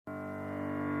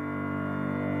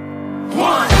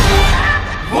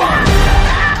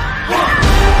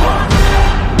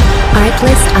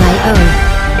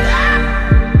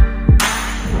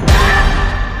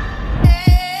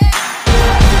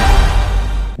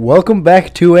Welcome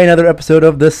back to another episode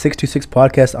of the 626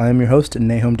 podcast. I am your host,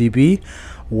 Nahom DB.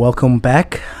 Welcome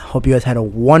back. Hope you guys had a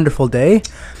wonderful day.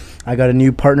 I got a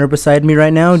new partner beside me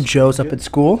right now. Joe's up at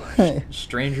school.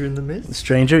 Stranger in the midst.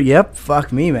 Stranger? Yep.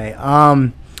 Fuck me, mate.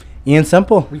 Ian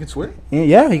Semple. We can swear?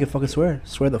 Yeah, you can fucking swear.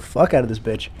 Swear the fuck out of this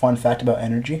bitch. Fun fact about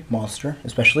energy, monster,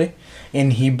 especially. In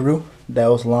Hebrew,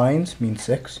 those lines mean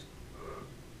 6.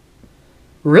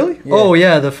 Really? Yeah. Oh,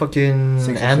 yeah, the fucking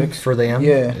 666. M for the M?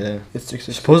 Yeah. It's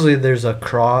 666. Supposedly there's a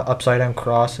upside down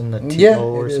cross in the T-O Yeah,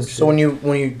 or it some is. shit. So when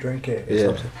you drink it, it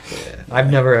stops it. Yeah.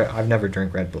 I've never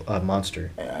drank Red Bull,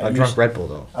 Monster. I've drunk Red Bull,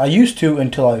 though. I used to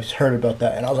until I heard about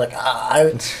that, and I was like,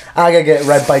 I gotta get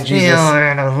right by Jesus. Yeah,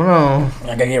 I don't know.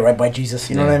 I gotta get right by Jesus,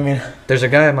 you know what I mean? There's a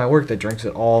guy at my work that drinks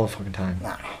it all the fucking time.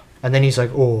 Nah. And then he's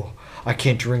like, oh, I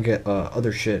can't drink it,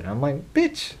 other shit. And I'm like,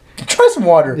 bitch. Try some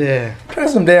water. Yeah. Try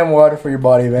some damn water for your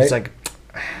body, mate. He's like,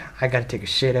 I gotta take a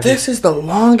shit. This is the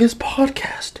longest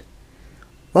podcast.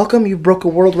 Welcome, you broke a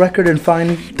world record in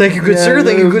fine. Thank you, good sir.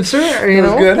 Thank you, good sir. You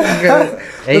know, good.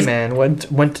 Hey, man,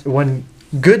 when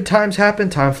good times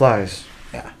happen, time flies.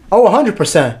 Yeah. Oh,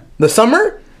 100%. The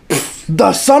summer?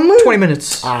 The summer? 20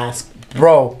 minutes.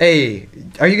 Bro. Hey,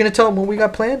 are you gonna tell them what we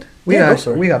got planned? We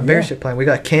got bear shit planned. We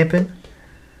got camping,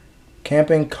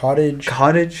 cottage,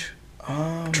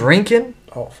 drinking.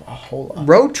 Oh, a whole lot.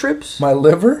 Road trips. My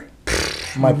liver.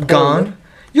 My gone. liver.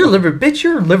 Your liver, bitch.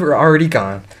 Your liver already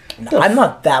gone. No, I'm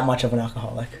not that much of an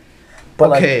alcoholic.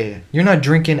 But okay, you're not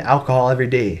drinking alcohol every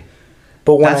day.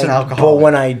 But when That's an alcoholic. But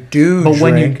when I do drink,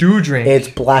 when you do drink, it's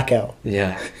blackout.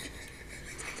 Yeah.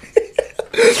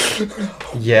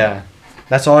 Yeah.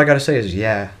 That's all I gotta say is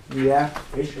yeah. Yeah,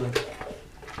 basically.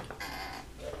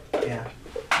 Yeah.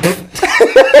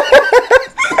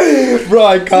 Bro,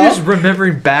 I You're just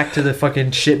remembering back to the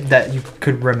fucking shit that you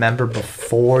could remember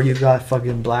before you got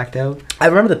fucking blacked out. I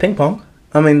remember the ping pong.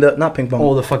 I mean, not ping pong.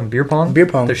 Oh, the fucking beer pong? Beer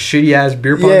pong. The shitty ass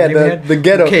beer pong. Yeah, the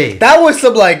ghetto. Okay. That was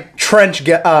some like trench. Trench.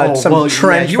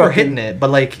 Yeah, you were hitting it, but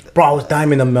like. Bro, I was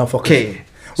diming them motherfuckers. Okay.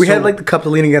 We had like the cups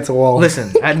leaning against the wall.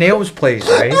 Listen, at Nail's place,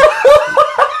 right?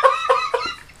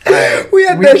 We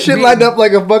had that shit lined up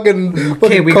like a fucking.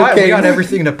 Okay, we got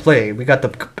everything to play. We got the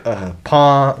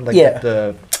pong, like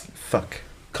the fuck.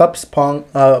 Cups, pong,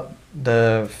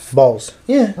 the balls.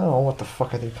 Yeah. I don't know what the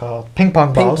fuck are they called. Ping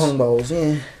pong balls. Ping pong balls,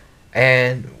 yeah.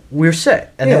 And we were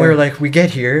set. And then we were like, we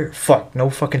get here, fuck, no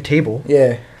fucking table.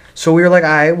 Yeah. So we were like,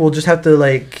 alright, we'll just have to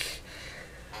like.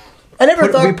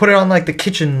 We put it on like the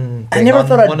kitchen. I never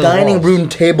thought a dining room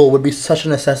table would be such a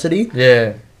necessity.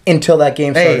 Yeah. Until that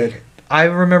game started. Hey, I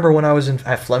remember when I was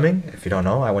at Fleming. If you don't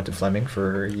know, I went to Fleming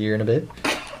for a year and a bit.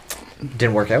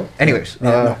 Didn't work out. Anyways,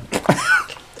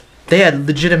 they had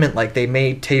legitimate, like, they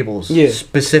made tables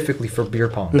specifically for beer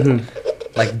pong.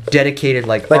 Mm-hmm. Like, dedicated,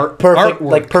 like perfect, artwork.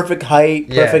 Like, perfect height,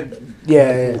 perfect,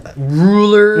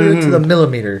 ruler to the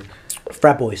millimeter.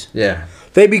 Frat boys. Yeah.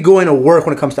 They be going to work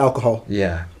when it comes to alcohol.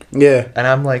 Yeah. Yeah. And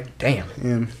I'm like, damn.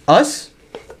 Yeah. Us?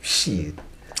 Shit.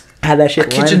 Had that shit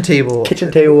Kitchen table.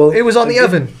 It was on the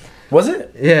oven. Was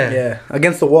it? Yeah. Yeah.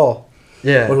 Against the wall.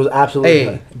 Yeah. Which was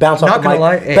absolutely bounce off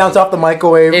the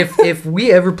microwave. If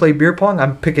we ever play beer pong,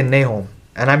 I'm picking Nahom.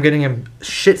 And I'm getting him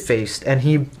shit faced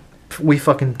and we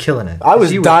fucking killing it. I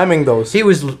was diming those. He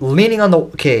was leaning on the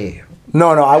okay.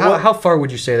 No, how far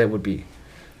would you say that would be?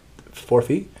 4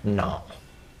 feet? No.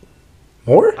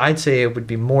 More? I'd say it would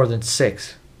be more than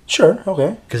 6. Sure,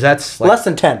 okay. Because that's like less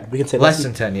than 10. We can say less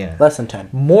than 10, yeah. Less than 10.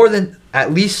 More than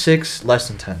at least 6, less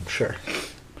than 10. Sure.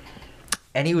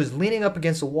 And he was leaning up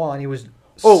against the wall, and he was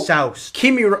soused.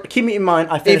 Keep me in mind.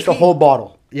 I finished the whole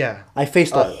bottle. Yeah, I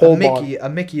faced the whole bottle. A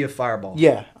Mickey of Fireball.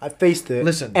 Yeah, I faced it.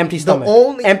 Listen, empty stomach.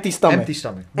 Empty stomach.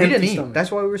 We didn't eat.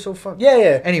 That's why we were so fucked.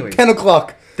 Yeah. Anyway, 10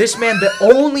 o'clock. This man, the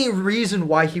only reason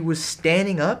why he was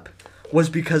standing up was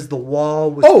because the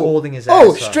wall was holding his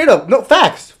ass up. Straight up. No,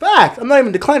 facts. I'm not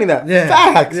even declining that. Yeah.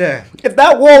 Facts. Yeah. If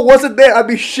that wall wasn't there, I'd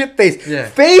be shit-faced. Yeah.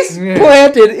 Face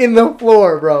planted in the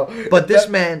floor, bro. But this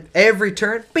man, every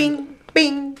turn, bing,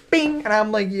 bing, bing. And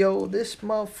I'm like, yo, this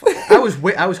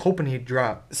motherfucker. I was hoping he'd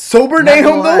drop. Sober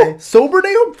Nahom, though? Sober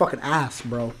Nahom? Fucking ass,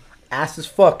 bro. Ass as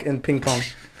fuck in ping pong.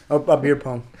 Beer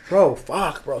pong. Bro,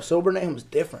 fuck, bro. Sober Nahom's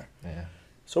different. Yeah.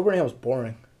 Sober Nahom's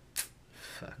boring.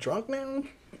 Fuck. Drunk Nahom?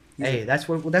 Hey, that's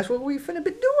what we finna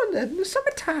be doing in the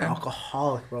summertime.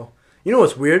 Alcoholic, bro. You know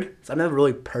what's weird? I've never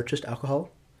really purchased alcohol.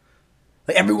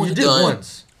 Like everyone's did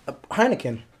once.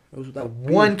 Heineken. It was that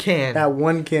one can. That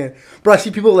one can. Bro, I see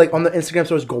people like on the Instagram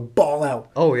stores go ball out.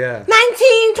 Oh yeah.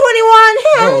 1921.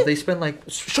 Bro, they spend like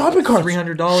shopping carts.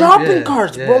 $300. Shopping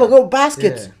carts, bro. Like little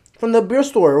baskets. from the beer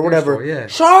store or whatever. Store, yeah.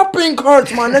 Shopping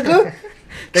carts, my nigga.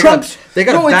 Trunks. They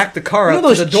gotta back the car up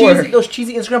to the door. Those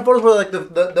cheesy Instagram photos where like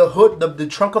the hood, the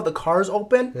trunk of the car is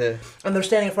open, yeah, and they're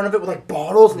standing in front of it with like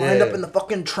bottles lined up in the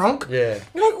fucking trunk. Yeah,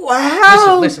 you're like,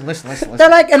 wow. Listen. They're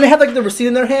like, and they have like the receipt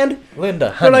in their hand.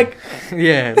 Linda, honey. They're like,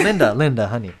 yeah, Linda,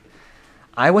 honey.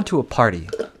 I went to a party,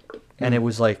 and it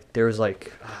was like there was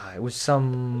like it was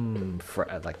some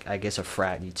like I guess a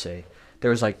frat you'd say. There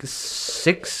was like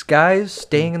 6 guys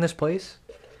staying in this place.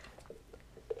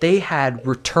 They had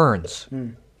returns.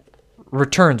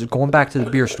 Returns going back to the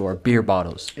beer store, beer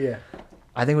bottles. Yeah.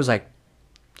 I think it was like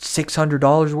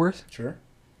 $600 worth. Sure.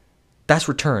 That's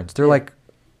returns. They're like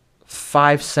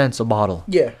 5 cents a bottle.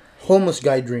 Yeah. Homeless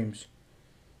guy dreams.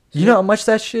 You know how much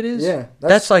that shit is? Yeah.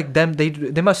 That's like them.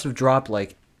 They must have dropped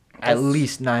like at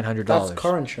least $900. That's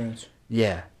car insurance.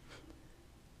 Yeah.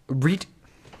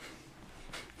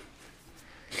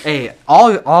 Hey,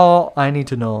 all I need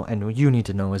to know and you need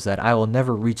to know is that I will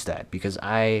never reach that because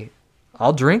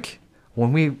I'll drink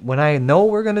when I know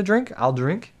we're gonna drink. I'll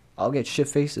drink. I'll get shit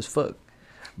faced as fuck.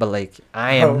 But like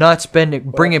I am not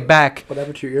bring it back. What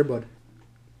happened to your earbud?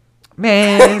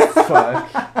 Man,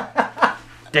 fuck.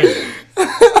 Damn.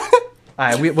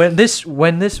 Alright,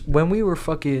 when we were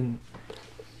fucking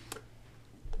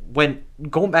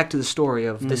going back to the story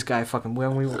of this guy fucking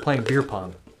when we were playing beer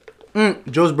pong.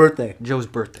 Joe's birthday.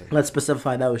 Let's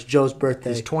specify that was Joe's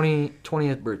birthday. His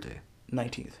 20th birthday.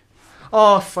 19th.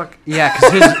 Oh, fuck. Yeah,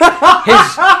 because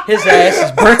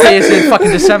his birthday is in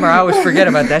fucking December. I always forget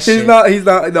about that shit. He's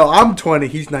not. No, I'm 20.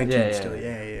 He's 19 still.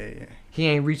 Yeah. He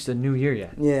ain't reached the new year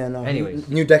yet. Yeah, no. Anyways.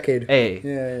 New decade. Hey.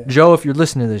 Yeah. Joe, if you're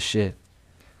listening to this shit,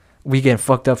 we getting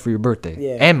fucked up for your birthday.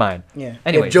 Yeah. And mine. Yeah.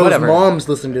 Anyway, if Joe's whatever. mom's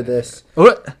listening to this,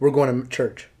 what? We're going to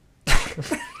church.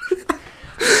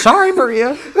 Sorry,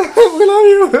 Maria. We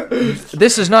love you.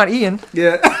 This is not Ian.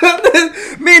 Yeah.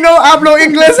 Me no hablo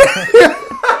inglés.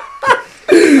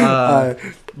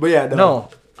 But yeah. No,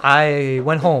 I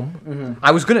went home. Mm-hmm.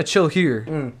 I was gonna chill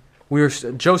here.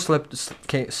 Joe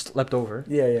slept over.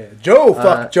 Yeah. Joe,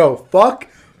 fuck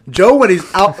Joe when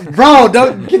he's out. Bro,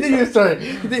 don't continue your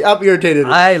story. I'm irritated.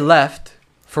 I left.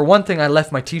 For one thing, I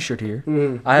left my T-shirt here.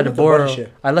 I had to borrow.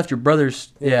 I left your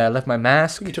brother's. Yeah, I left my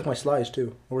mask. I think you took my slides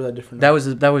too. Or was that different? That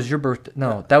was your birthday.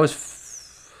 No, that was.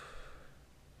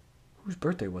 Whose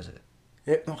birthday was it?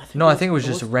 I think it was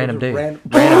just a random day. Random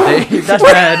day. That's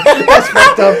bad. That's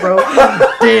fucked up, bro.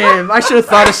 Damn, I should have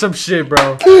thought of some shit,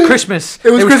 bro. Christmas.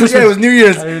 It was Christmas. Yeah, it was New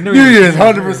Year's. New Year's,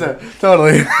 100%.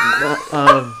 Totally.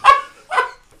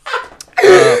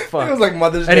 Fuck. It was like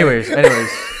Mother's Day. Anyways.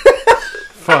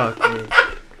 Fuck. Man.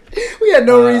 We had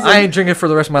no reason. I ain't drinking for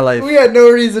the rest of my life. We had no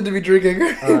reason to be drinking.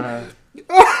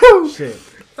 Oh shit.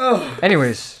 Oh.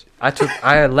 Anyways,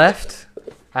 I left.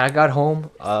 I got home.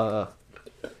 I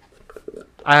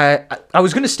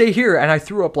was gonna stay here, and I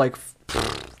threw up like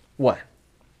what,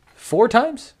 4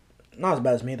 times? Not as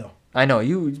bad as me though. I know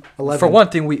you. 11. For one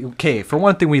thing, we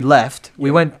left.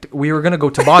 Yeah. We were gonna go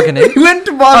tobogganing. We went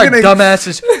tobogganing. Our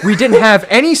dumbasses. We didn't have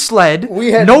any sled.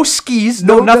 We had no skis.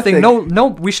 No nothing. No.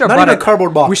 We should have brought a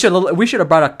cardboard box. We should have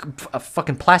brought a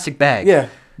fucking plastic bag. Yeah.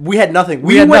 We had nothing.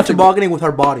 We went tobogganing with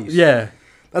our bodies. Yeah.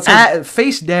 That's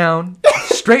face down,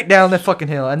 straight down the fucking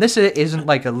hill. And this isn't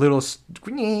like a little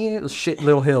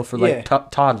little hill for like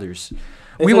toddlers.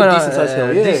 We went on decent sized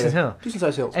hill. Yeah, decent hill. Decent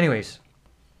sized hills. Anyways.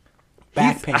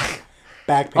 Back pain.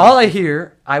 All I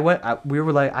hear, we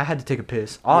were like, I had to take a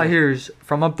piss. All I hear is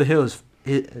from up the hill is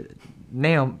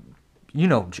Naum, you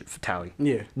know Towie.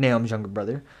 Yeah. Naum's younger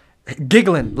brother.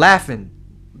 Giggling, laughing.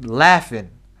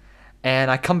 And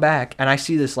I come back and I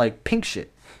see this like pink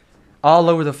shit all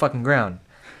over the fucking ground.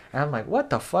 And I'm like, what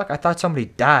the fuck? I thought somebody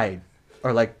died.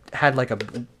 Or like had like I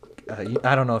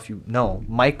don't know if you know,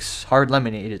 Mike's Hard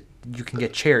Lemonade, you can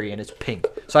get cherry and it's pink.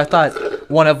 So I thought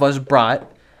one of us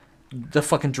brought the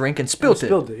fucking drink and spilled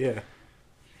it. Yeah.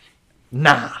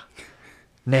 Nah.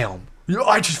 Naum.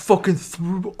 I just fucking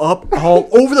threw up all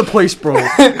over the place, bro.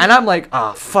 And I'm like,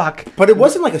 fuck. But it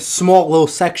wasn't like a small little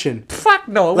section. Fuck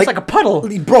no, it was like a puddle.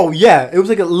 Bro, yeah. It was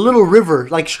like a little river,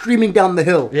 like streaming down the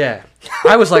hill. Yeah.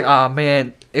 I was like,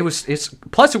 man.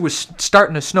 Plus it was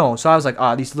starting to snow. So I was like,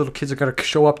 these little kids are going to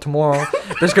show up tomorrow.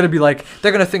 There's going to be like,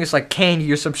 they're going to think it's like candy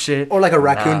or some shit. Or like a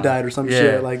raccoon died or some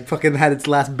shit. Like fucking had its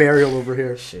last burial over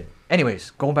here. Shit.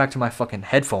 Anyways, going back to my fucking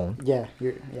headphone. Yeah.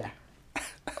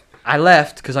 I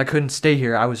left because I couldn't stay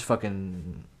here. I was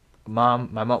fucking my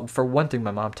mom. For one thing,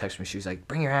 my mom texted me. She was like,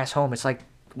 "Bring your ass home. It's like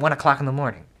 1 o'clock in the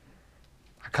morning."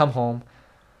 I come home.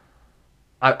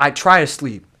 I try to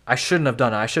sleep. I shouldn't have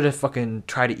done it. I should have fucking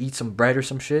tried to eat some bread or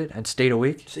some shit and stayed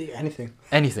awake. See, anything.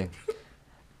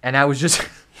 And I was just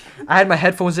I had my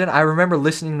headphones in. I remember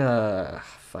listening to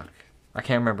I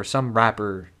can't remember, some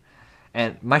rapper,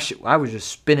 and I was just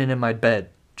spinning in my bed,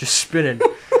 just spinning.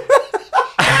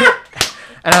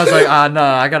 And I was like, no,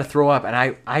 I gotta throw up. And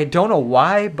I don't know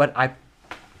why, but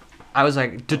I was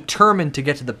like determined to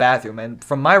get to the bathroom. And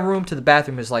from my room to the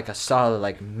bathroom is like a solid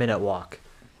like minute walk.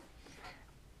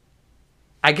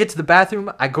 I get to the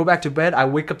bathroom, I go back to bed, I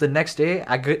wake up the next day,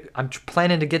 I'm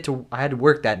planning to I had to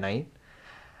work that night.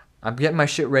 I'm getting my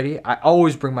shit ready. I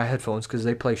always bring my headphones because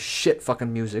they play shit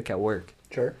fucking music at work.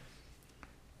 Sure.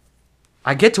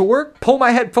 I get to work, pull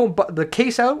my the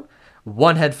case out,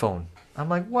 one headphone. I'm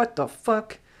like, what the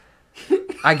fuck?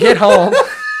 I get home.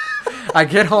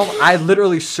 I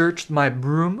literally searched my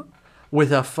room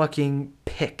with a fucking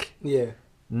pick. Yeah.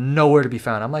 Nowhere to be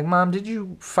found. I'm like, Mom, did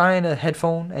you find a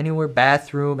headphone anywhere?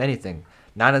 Bathroom, anything?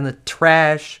 Not in the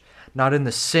trash, not in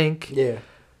the sink. Yeah.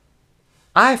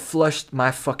 I flushed my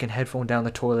fucking headphone down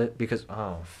the toilet because,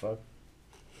 oh, fuck.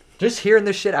 Just hearing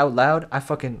this shit out loud, I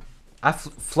flushed.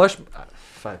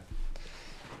 Fuck.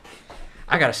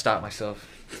 I gotta stop myself.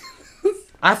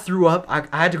 I threw up. I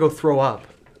had to go throw up.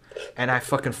 And I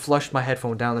fucking flushed my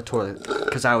headphone down the toilet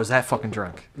because I was that fucking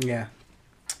drunk. Yeah.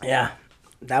 Yeah.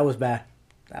 That was bad.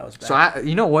 So,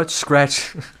 you know what?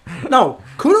 Scratch. No.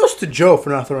 Kudos to Joe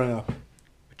for not throwing up.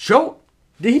 Joe?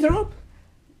 Did he throw up?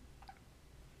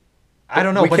 I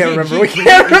don't know. We but can't remember.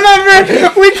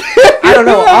 I don't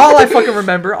know. All I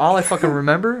fucking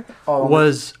remember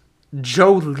was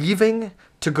Joe leaving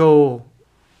to go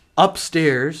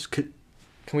upstairs. Can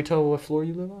we tell what floor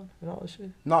you live on and all this shit?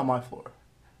 Not my floor.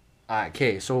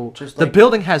 Okay, so just the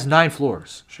building has 9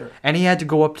 floors. Sure. And he had to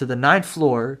go up to the 9th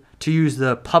floor to use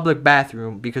the public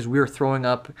bathroom because we were throwing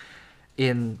up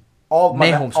in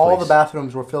Nahum's place. All the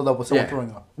bathrooms were filled up with someone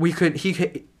throwing up.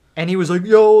 And he was like,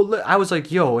 yo, I was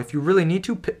like, yo, if you really need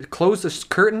to, close this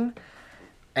curtain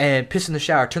and piss in the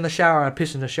shower. Turn the shower on,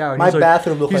 piss in the shower. And my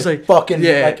bathroom looked like fucking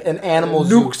like an animal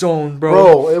nuke zone, bro.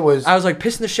 Bro, it was. I was like,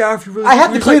 piss in the shower if you really. I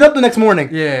had to clean it up the next morning.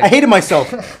 Yeah. I hated myself.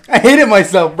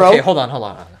 Bro. Okay, hold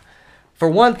on. For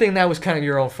one thing, that was kind of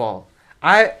your own fault.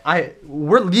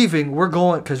 We're leaving. We're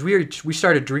going because we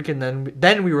started drinking.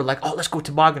 Then we were like, oh, let's go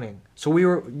tobogganing. So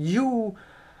you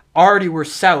already were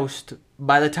soused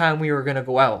by the time we were gonna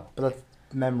go out. But that's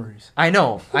memories. I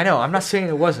know. I'm not saying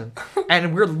it wasn't.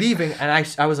 And we're leaving, and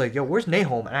I was like, yo, where's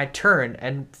Nahum? And I turn,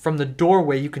 and from the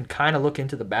doorway, you can kind of look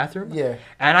into the bathroom. Yeah.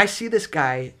 And I see this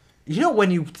guy. You know when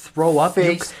you throw up,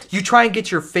 you try and get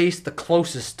your face the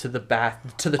closest to the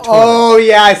toilet. Oh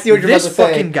yeah, I see what you're about to say. This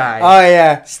fucking guy. Oh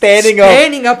yeah,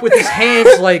 standing up with his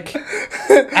hands like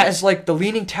as like the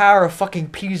leaning tower of fucking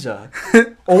Pisa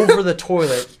over the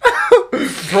toilet,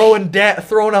 throwing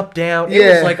up down.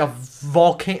 It was like a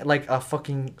volcano, like a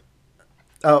fucking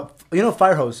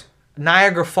fire hose.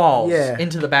 Niagara Falls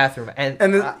into the bathroom, and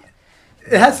it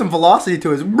had some velocity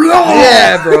to it.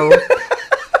 Yeah, bro.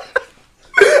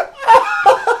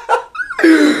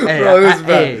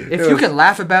 If you can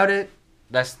laugh about it,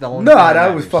 that's the only. No,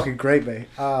 that was fucking great, mate.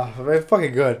 Very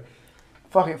fucking good.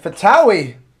 Fucking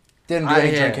Fatawi didn't do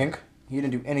any drinking. He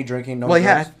didn't do any drinking. No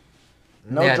drugs.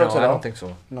 No drugs at all. I don't think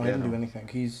so. No, he didn't do anything.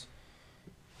 He's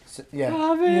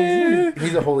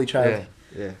a holy child.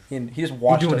 Yeah. He just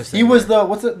watched us. He was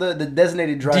the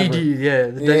designated driver. DD,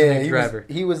 the designated driver.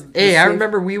 He was. Hey, I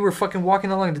remember we were fucking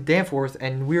walking along the Danforth,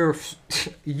 and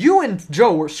you and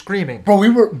Joe were screaming. Bro, we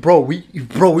were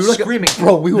screaming.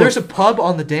 There's a pub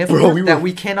on the Danforth that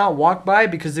we cannot walk by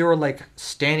because they were like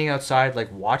standing outside,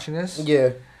 like watching us.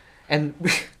 Yeah. And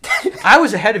I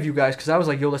was ahead of you guys because I was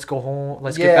like, yo, let's go home.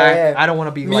 Let's get back. Yeah. I don't want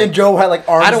to be Me and Joe had like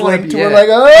arms linked. We're like,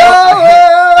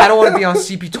 I don't want to be on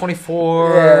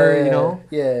CP24, you know?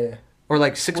 Yeah. Or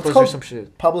like 6 Buzz or some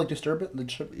shit. Public disturbance?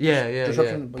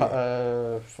 Disruption?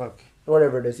 Fuck.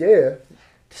 Whatever it is. Yeah.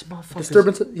 This motherfucker.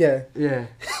 Disturbance? Yeah. Yeah.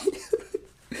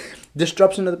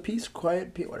 Disruption of the peace,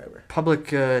 quiet, whatever. Public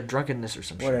drunkenness or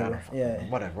some whatever. shit. Yeah.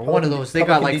 Whatever. Public, one of those. They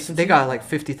got like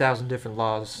 50,000 different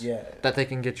laws that they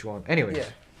can get you on. Anyway,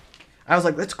 I was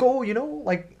like, let's go. You know,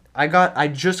 like I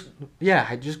just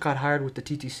got hired with the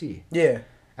TTC. Yeah.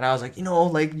 And I was like, you know,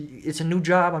 like it's a new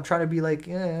job. I'm trying to be like,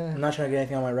 I'm not trying to get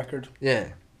anything on my record. Yeah.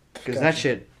 Because that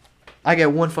shit, I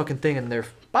get one fucking thing and they're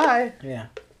bye. Yeah.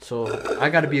 So I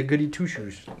got to be a goody two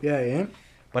shoes. Yeah.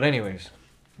 But anyways.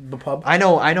 The pub. I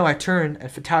know. I turned and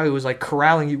Fatawi was like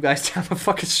corralling you guys down the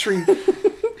fucking street.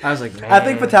 I was like, man. I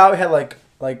think Fatawi had like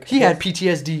he had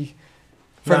PTSD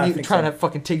from you trying to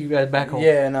fucking take you guys back home.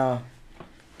 Yeah, no.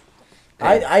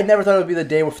 I never thought it would be the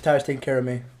day where Fatawi was taking care of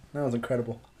me. That was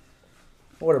incredible.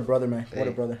 What a brother, man. What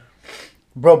a brother.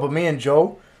 Bro, but me and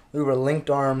Joe, we were linked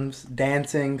arms,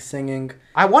 dancing, singing.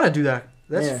 I want to do that.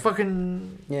 That's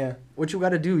fucking... Yeah. What you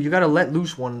gotta do. You gotta let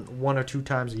loose one or two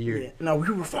times a year. Yeah. No, we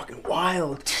were fucking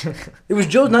wild. It was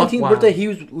Joe's 19th birthday. He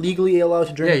was legally allowed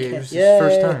to drink. Yeah, it was his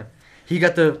first time. He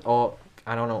got the... Oh,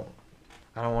 I don't know.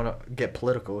 I don't want to get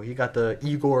political. He got the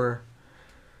Igor...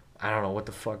 I don't know what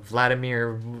the fuck.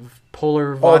 Vladimir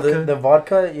Polar vodka. Oh, the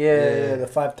vodka? Yeah. The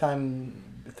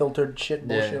 5-time filtered shit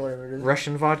bullshit, whatever it is.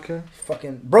 Russian vodka.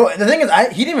 Fucking... Bro, the thing is,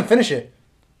 he didn't even finish it.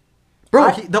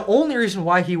 Bro, the only reason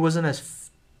why he wasn't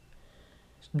as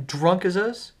drunk as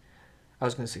us... I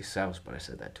was going to say souse, but I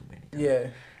said that too many times. Yeah.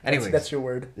 Anyways. That's your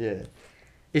word. Yeah.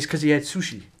 It's because he had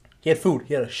sushi. He had food.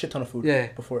 He had a shit ton of food. Yeah.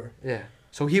 Before. Yeah.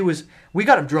 So he was... We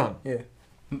got him drunk. Yeah.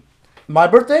 My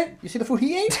birthday? You see the food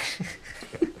he ate?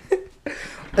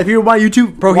 If you're my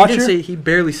YouTube bro, watcher, he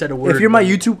barely said a word. If you're my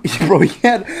YouTube, bro,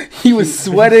 he was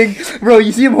sweating. Bro,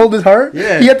 you see him hold his heart?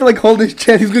 Yeah. He had to like hold his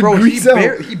chest. He was gonna grease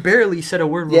out. He barely said a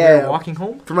word when we were walking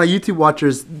home. For my YouTube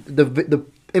watchers, the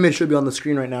image should be on the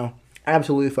screen right now.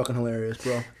 Absolutely fucking hilarious,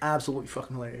 bro. Absolutely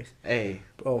fucking hilarious. Hey,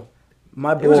 bro,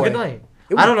 my boy. It was a good night.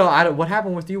 I don't know. What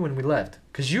happened with you when we left?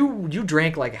 Cause you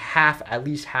drank like at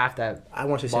least half that. I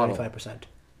want to say 75%.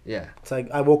 Yeah. It's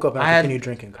like I woke up and I continued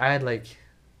drinking. I had like.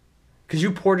 Because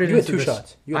you poured it into You had two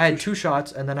shots. I had 2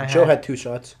 shots, and then Joe had 2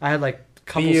 shots. I had like a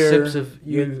couple sips of...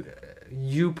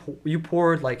 You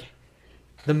poured like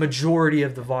the majority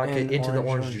of the vodka into the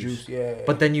orange juice. Yeah.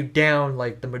 But then you downed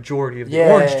like the majority of the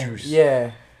orange juice.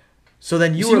 Yeah. So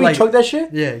then you were like... chug that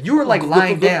shit? Yeah. You were like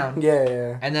lying down.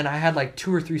 Yeah. And then I had like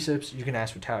 2 or 3 sips. You can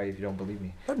ask Vitaly if you don't believe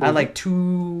me. I had like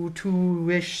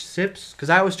two-ish sips. Because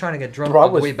I was trying to get drunk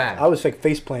on the way back. I was like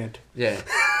face plant. Yeah.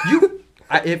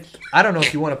 I don't know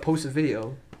if you want to post a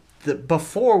video.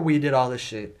 Before we did all this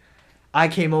shit, I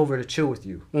came over to chill with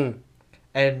you.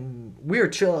 And we were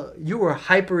chill. You were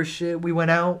hyper as shit. We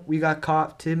went out. We got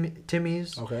caught.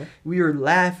 Timmy's. Okay. We were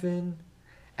laughing.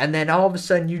 And then all of a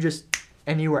sudden you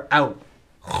were out.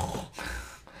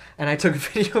 And I took a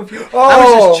video of you. I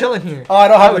was just chilling here. Oh, I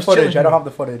don't have the footage. I don't have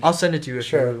the footage. I'll send it to you if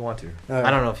you really want to. Right.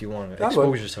 I don't know if you want to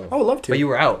expose yourself. I would love to. But you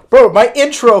were out. Bro, my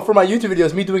intro for my YouTube video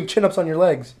is me doing chin-ups on your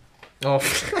legs. Oh.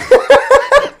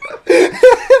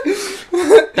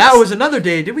 That was another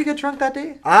day. Did we get drunk that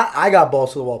day? I got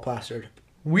balls to the wall plastered.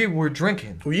 We were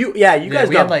drinking. You guys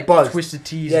got had, like, buzzed. Twisted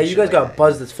teas. Yeah, you guys got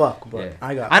buzzed as fuck. But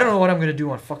I don't know what I'm gonna do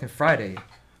on fucking Friday.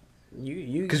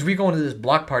 Because we going to this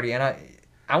block party and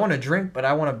I want to drink, but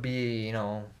I want to be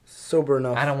sober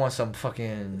enough. I don't want some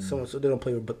fucking so they don't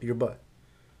play with your butt.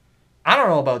 I don't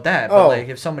know about that, but like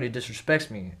if somebody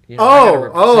disrespects me, I gotta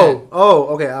represent.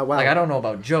 Okay. Wow. Like I don't know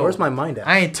about Joe. Where's my mind at?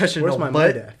 I ain't touching Where's no my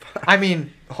mind at? I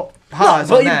mean, pause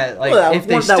on that. Like if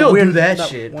they still do that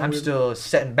shit, I'm still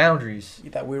setting boundaries. You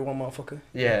that weird one, motherfucker.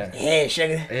 Yeah. Yeah,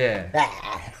 sugar.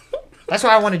 Yeah. That's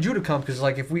why I wanted you to come because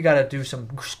like if we gotta do some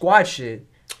squad shit.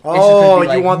 Oh,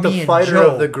 you want the fighter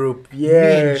of the group? Yeah.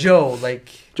 Me and Joe,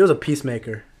 like Joe's a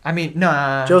peacemaker. I mean,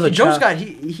 nah. Joe's got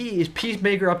he is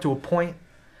peacemaker up to a point.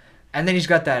 And then he's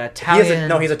got that Italian...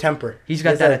 He's a temper. He's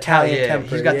got that Italian temper.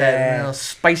 He's got that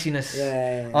spiciness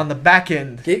on the back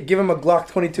end. Give him a Glock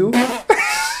 22.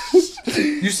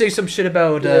 You say some shit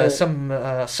about some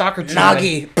soccer team.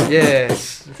 Nagi.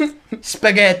 Yes.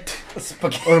 Spaghetti.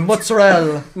 Or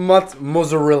mozzarella.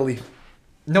 Mozzarella.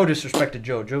 No disrespect to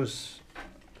Joe. Joe's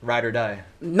ride or die.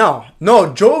 No.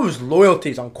 Joe's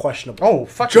loyalty is unquestionable. Oh,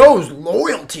 fuck Joe's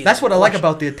loyalty. That's what I like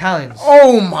about the Italians.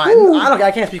 Oh my!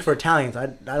 I can't speak for Italians. I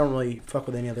don't really fuck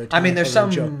with any other Italians. I mean, there's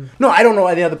some. No, I don't know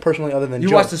any other personally other than Joe.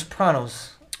 You watch The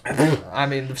Sopranos. I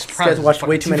mean, The Sopranos. This guy's watched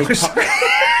way too many. This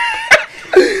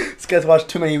guy's watched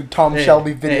too many Tom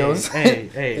Shelby videos. Hey,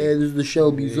 this is the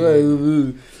Shelby's.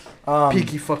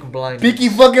 Peaky fucking Blinders. Peaky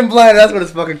fucking Blinders. That's what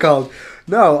it's fucking called.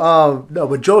 No,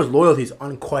 but Joe's loyalty is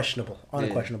unquestionable.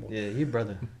 Unquestionable. Yeah, you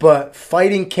brother. But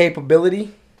fighting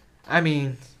capability. I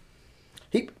mean,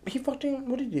 he fucking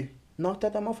what did he do? Knocked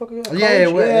out that motherfucker. Yeah,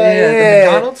 the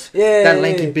McDonald's. Yeah, that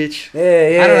lanky bitch.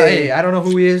 Yeah. I don't know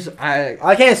who he is.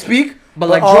 I can't speak. But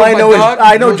like, all I know is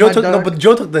I know Joe took but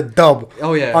Joe took the dub.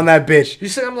 Oh yeah, on that bitch. You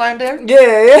see him lying there?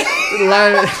 Yeah.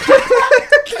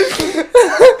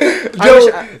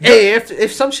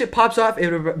 If some shit pops off,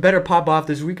 it better pop off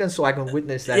this weekend so I can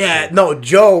witness that. Yeah, shit. No,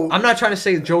 Joe. I'm not trying to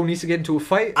say Joe needs to get into a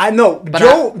fight. I know, but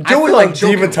Joe was like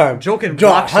demon time. Joe can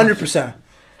 100%.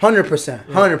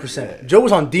 100%. Joe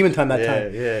was on demon time that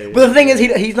time. Yeah. But the thing is,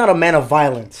 he's not a man of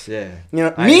violence. Yeah. You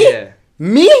know,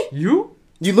 me? You?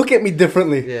 You look at me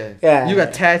differently. Yeah. You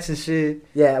got tats and shit.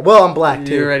 Yeah. Well, I'm black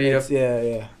too. You're ready to.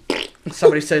 Yeah.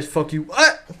 Somebody says "fuck you."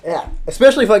 What? Yeah.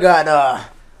 Especially if I got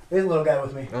there's a little guy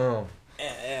with me. Oh.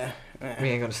 Yeah. We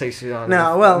ain't gonna say shit on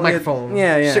the microphone.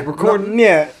 Yeah. Shit recording. No,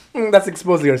 yeah. That's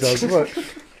exposing ourselves.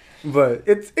 But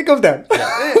it goes down.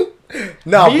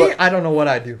 No, Me, but I don't know what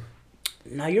I do.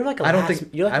 no, you're like a I don't last,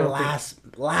 think- you're like I a don't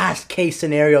think- last case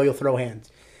scenario. You'll throw hands.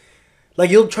 Like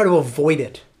you'll try to avoid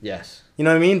it. Yes. You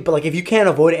know what I mean? But like if you can't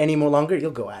avoid it any more longer,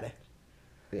 you'll go at it.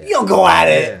 Yeah. You'll go at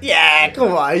it. Yeah,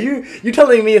 come on. You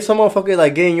telling me if some motherfucker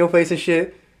like get in your face and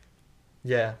shit?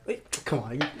 Yeah. Come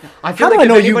on. I feel How do like I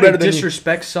know if you anybody better than you?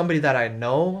 disrespects somebody that I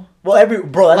know, Well, that,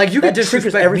 like you that could triggers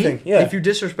disrespect everything. me. Yeah. If you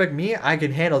disrespect me, I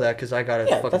can handle that because I got a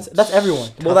Yeah, fucking. that's everyone.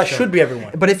 Well, that tough should shot. be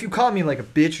everyone. But if you call me like a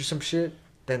bitch or some shit,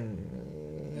 then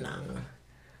Nah.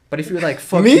 But if you're like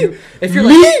fuck Me? you, if you're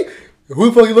me? like Who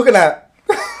the fuck you looking at?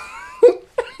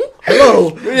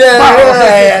 hello,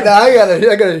 Yeah. No,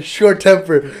 I got a short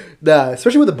temper. Nah,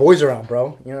 especially with the boys around,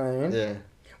 bro. You know what I mean? yeah,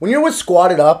 When you're with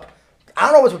squatted up, I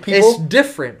don't know what's with people. it's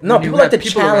different. No, when you people like to have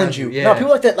people challenge around you. Yeah. No,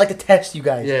 people like to test you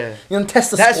guys. Yeah. You know,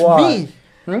 test the That's squad. me.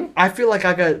 Hmm? I feel like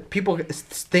I got people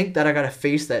think that I got a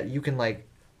face that you can like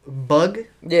bug.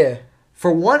 Yeah.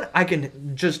 For one, I can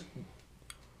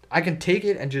take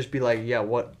it and just be like, yeah,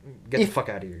 what? Get the fuck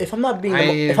out of here. If I'm not being, I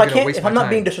ain't if I gonna can't, waste if my I'm not time.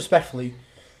 being disrespectfully,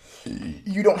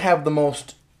 you don't have the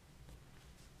most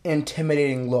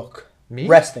intimidating look. Me?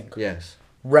 Resting. Yes.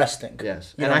 Resting.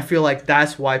 Yes. You And know? I feel like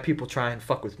that's why people try and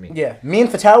fuck with me. Yeah. Me and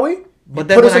Fatawi. But you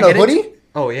then put when us in I a get hoodie.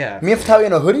 oh yeah. Me and Fatawi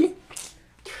in a hoodie.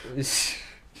 It's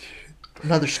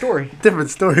another story. Different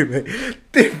story, man.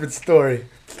 Different story.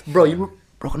 Bro, you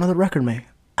broke another record, man.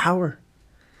 Hour.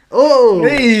 Oh.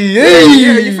 Hey,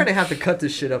 Yeah, you're gonna have to cut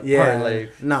this shit up. Yeah. Apart,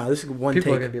 like Nah, this is one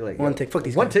people take. are gonna be like, one yo, take. Fuck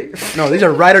these one guys. take. No, these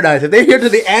are ride or dies. If they're here to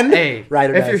the end, Hey, ride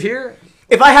or if dies. you're here,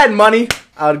 If I had money,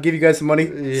 I would give you guys some money.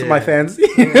 Yeah. Some of my fans.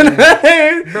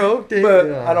 bro.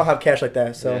 But I don't have cash like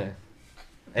that, so. Yeah.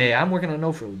 Hey, I'm working on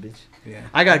no frills, bitch. Yeah.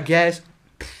 I got gas.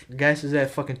 Gas is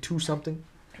at fucking 2 something.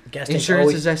 Gas tank Insurance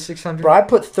always- is at 600. Bro, I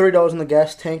put $30 in the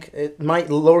gas tank. My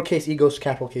lowercase e goes to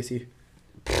capital case E.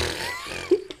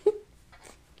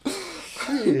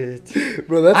 Shit.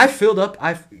 Bro, that's... I filled up.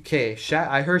 I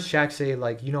heard Shaq say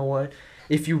like, you know what?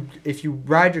 If you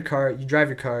drive your car,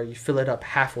 you fill it up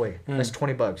halfway. That's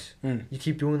 $20. You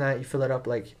keep doing that, you fill it up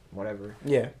like whatever.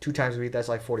 Yeah. 2 times a week, that's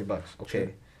like $40. Okay.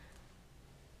 Sure.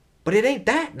 But it ain't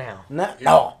that now.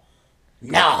 No.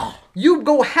 You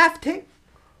go half tank.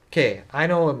 Okay, I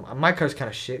know my car's kind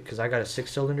of shit because I got a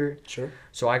 6-cylinder. Sure.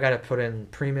 So I got to put in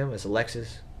premium. It's a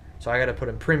Lexus. So I got to put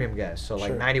in premium gas. So like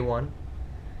Sure. 91.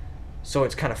 So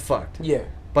it's kind of fucked. Yeah.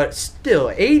 But still,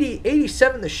 80,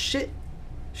 87, the shit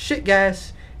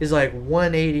gas is like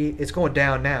 180. It's going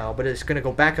down now, but it's going to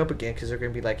go back up again because they're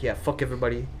going to be like, yeah, fuck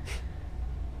everybody.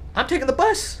 I'm taking the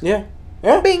bus. Yeah.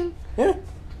 Yeah. Bing. Yeah.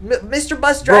 Mr.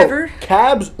 Bus Driver. Bro,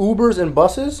 cabs, Ubers, and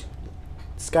buses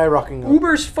skyrocketing up.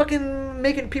 Uber's fucking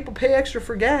making people pay extra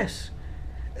for gas.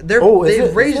 They've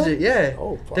Is raised it? it, yeah.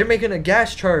 Oh, fuck. They're making a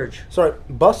gas charge. Sorry,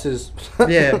 buses.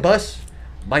 Yeah, bus,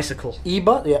 bicycle,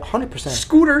 E-bus? Yeah, 100%.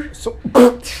 scooter. So,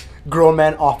 grown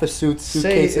man office suits,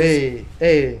 suitcases.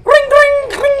 Hey. Ring,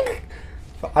 ring, ring.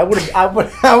 I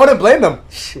wouldn't blame them.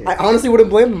 Shit. I honestly wouldn't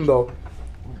blame them though.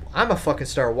 I'm gonna fucking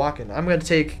start walking. I'm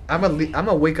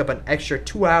gonna wake up an extra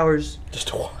 2 hours Just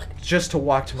to walk. just to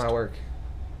walk to my work.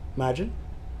 Imagine.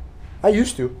 I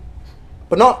used to,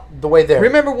 but not the way there.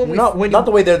 Remember when not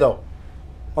the way there though.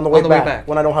 On the way back,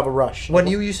 when I don't have a rush. when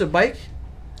you used to bike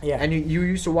Yeah. and you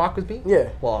used to walk with me? Yeah.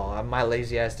 Well, my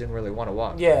lazy ass didn't really want to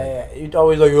walk. Yeah. You'd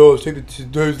always like, oh, take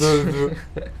the.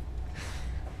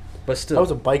 But still. I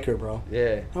was a biker, bro.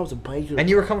 Yeah. I was a biker. And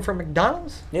you were coming from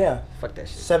McDonald's? Yeah. Fuck that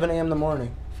shit. 7 a.m. in the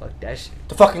morning. Fuck that shit.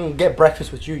 To fucking get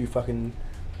breakfast with you fucking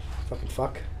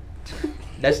fuck.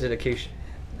 That's dedication.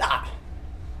 Nah.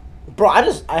 Bro,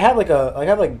 I have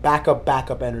like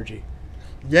backup energy.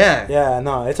 Yeah. Yeah,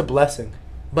 no, it's a blessing.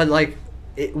 But like,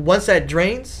 once that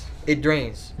drains, it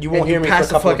drains. You won't And hear me for a pass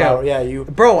the couple fuck of out. hours. Yeah, you.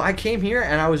 Bro, I came here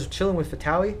and I was chilling with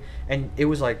Fatawi, and it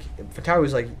was like Fatawi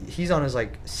was like he's on his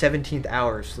like 17th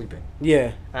hour of sleeping,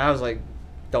 Yeah. and I was like,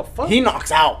 the fuck. He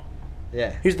knocks out.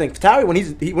 Yeah. Here's the thing, Fatawi, when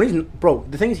he's bro,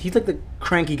 the thing is he's like the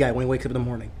cranky guy when he wakes up in the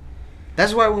morning.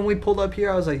 That's why when we pulled up here,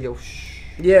 I was like, yo, shh.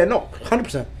 Yeah, no,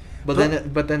 100%. But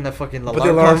then the fucking But alarm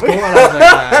the alarm. clock's going, and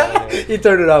I was like, He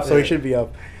turned it off, so he Yeah. should be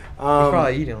up. he's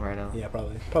probably eating right now. Yeah,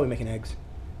 probably making eggs.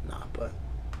 Nah, but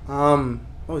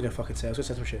what was I gonna fucking say? I was gonna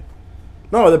say some shit.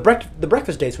 No, the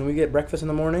breakfast dates when we get breakfast in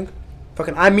the morning.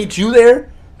 Fucking, I meet you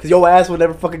there because your ass would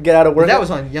never fucking get out of work. That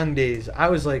was on young days. I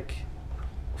was like,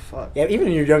 fuck. Yeah, even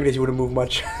in your young days, you wouldn't move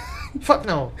much. Fuck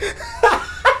no.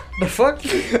 The fuck?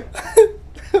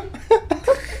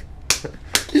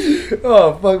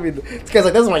 Oh, fuck me. This guy's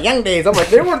like, those are my young days. I'm like,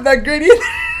 they weren't that great either.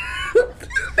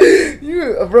 You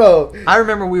Bro. I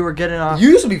remember we were getting off. You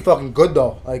used to be fucking good,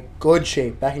 though. Like, good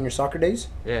shape back in your soccer days.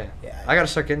 Yeah. I got to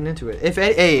start getting into it.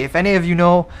 If any of you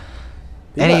know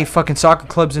any fucking soccer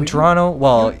clubs in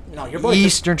Toronto,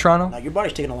 Eastern Toronto. No, your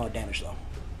body's taking a lot of damage, though.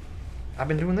 I've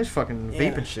been doing this fucking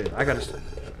vaping shit. I got to start.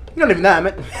 You're not even that,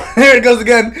 man. Here it goes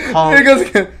again. Here it goes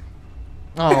again.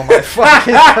 Oh, my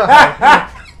fucking God.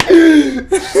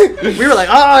 We were like,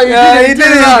 oh, you did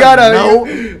it. You got it. No.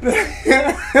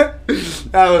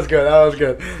 That was good.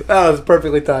 That was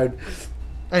perfectly timed.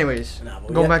 Anyways,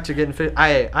 going back to getting fit.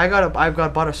 I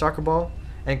bought a soccer ball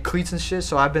and cleats and shit.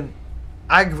 So I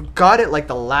got it like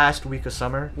the last week of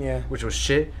summer. Yeah. Which was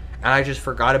shit, and I just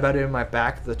forgot about it in my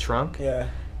back, the trunk. Yeah.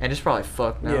 And it's probably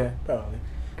fucked now. Yeah, probably.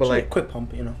 But like quick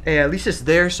pump, you know. Hey, at least it's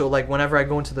there. So like whenever I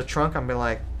go into the trunk, I'm be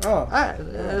like,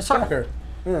 soccer.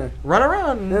 Yeah. Run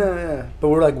around. Yeah. But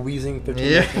we're like wheezing.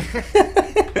 Yeah.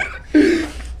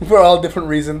 For all different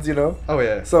reasons, you know. Oh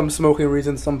yeah. Some smoking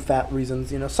reasons, some fat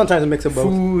reasons, you know. Sometimes a mix of both.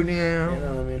 Food, yeah. You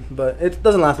know what I mean? But it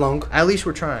doesn't last long. At least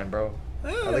we're trying, bro.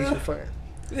 At least we're fucking.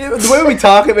 Yeah, the way we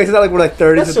talk, it makes it sound like we're like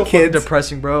 30s That's so kids.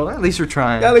 Depressing, bro. At least we're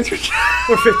trying. Yeah, at least we're trying.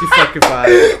 We're 50 fucking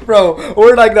 5. Bro,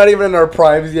 we're like not even in our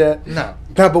primes yet. No.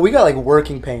 No, but we got like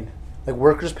working pain. Like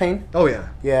workers' pain. Oh yeah.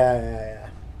 Yeah.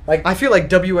 Like I feel like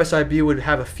WSIB would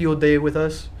have a field day with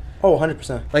us. Oh,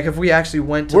 100%. Like if we actually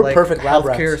went to we're like perfect lab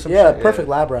rats. healthcare or some yeah, shit. Perfect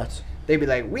lab rats. They'd be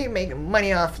like, we making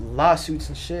money off lawsuits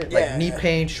and shit. Like knee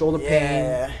pain, shoulder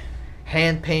pain,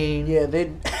 hand pain. Yeah,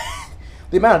 the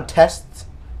amount of tests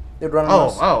they'd run on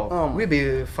us. We'd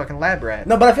be a fucking lab rat.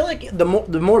 No, but I feel like the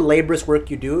more laborious work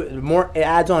you do, the more it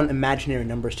adds on imaginary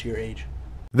numbers to your age.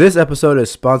 This episode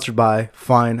is sponsored by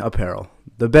Fine Apparel,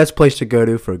 the best place to go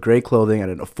to for great clothing at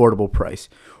an affordable price.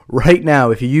 Right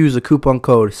now, if you use the coupon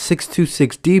code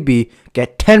 626DB,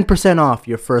 get 10% off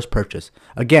your first purchase.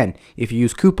 Again, if you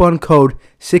use coupon code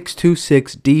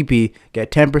 626DB,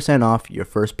 get 10% off your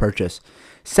first purchase.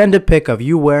 Send a pic of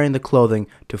you wearing the clothing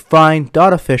to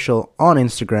fine.official on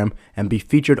Instagram and be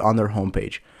featured on their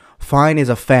homepage. Fine is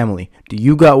a family. Do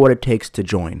you got what it takes to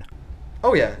join?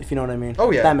 Oh yeah. If you know what I mean.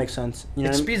 Oh yeah. That makes sense. You know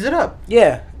it speeds it up.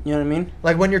 Yeah. You know what I mean?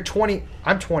 Like when you're 20,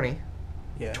 I'm 20.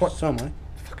 Yeah. So am I.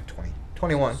 Fucking 20.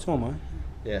 21. So am I.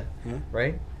 Yeah.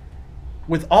 Right?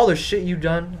 With all the shit you've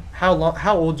done,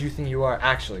 how old do you think you are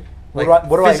actually? Like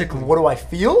physically. What do I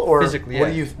feel or physically,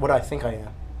 what do I think I am?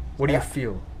 What do you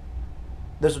feel?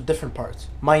 There's different parts.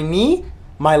 My knee,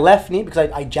 my left knee, because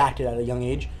I jacked it at a young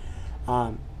age.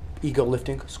 Ego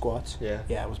lifting, squats. Yeah,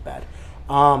 it was bad.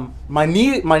 My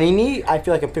knee, I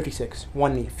feel like I'm 56.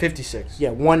 One knee. 56.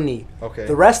 Yeah, one knee. Okay.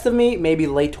 The rest of me, maybe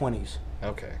late 20s.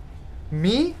 Okay.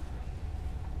 Me?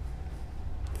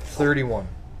 31.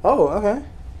 Oh, okay.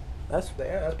 That's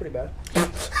pretty bad.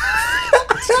 That's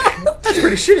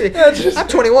pretty shitty. I'm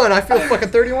 21. I feel fucking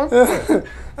 31.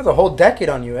 That's a whole decade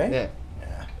on you, eh? Yeah.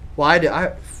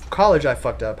 Well, college I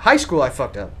fucked up. High school I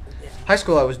fucked up. Yeah. High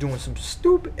school I was doing some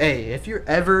stupid. Hey, if you're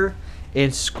ever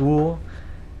in school,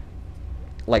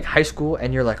 like high school,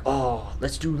 and you're like, oh,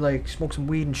 let's do like smoke some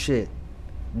weed and shit.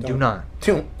 Do not.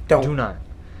 Do not.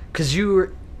 Cause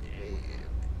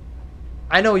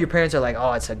I know your parents are like,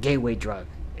 oh, it's a gateway drug.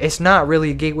 It's not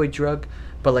really a gateway drug,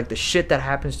 but like the shit that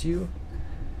happens to you.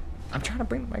 I'm trying to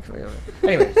bring the microphone over.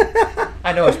 Anyways,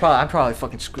 I know I'm probably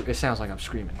fucking. It sounds like I'm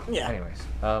screaming. Yeah. Anyways,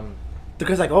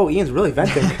 because like, oh, Ian's really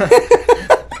venting.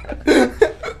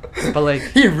 But like,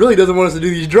 he really doesn't want us to do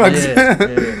these drugs. Yeah.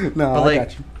 No, but I like,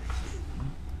 got you.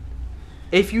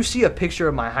 If you see a picture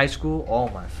of my high school, oh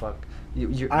my fuck,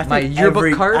 my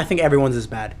yearbook card. I think everyone's is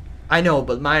bad. I know,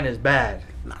 but mine is bad.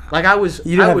 Like I was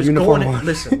You didn't have uniform on.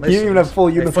 Listen. You didn't even have full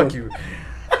uniform. Fuck you.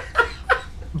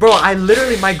 Bro, I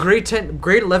literally, my grade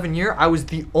 11 year, I was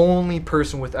the only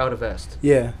person without a vest.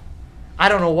 Yeah. I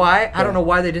don't know why. I don't know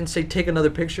why they didn't say take another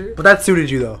picture. But that suited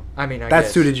you, though. I mean, that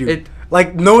suited you.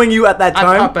 Like, knowing you at that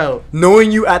time. I pop out.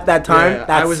 Knowing you at that time, that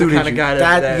I was suited the kind of guy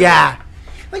that. Yeah.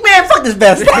 Like, man, fuck this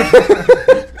vest.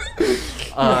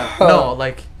 No,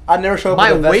 like. I never showed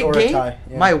up with a vest or a tie.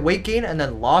 Yeah. My weight gain and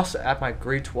then loss at my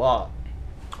grade 12.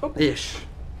 Ish.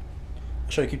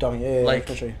 I'll show you. Keep talking. Yeah, like,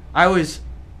 I'll show you. I was,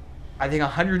 I think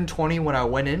 120 when I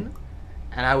went in,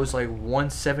 and I was like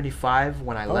 175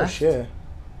 when I left. Oh shit!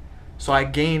 So I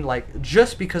gained like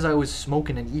just because I was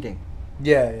smoking and eating.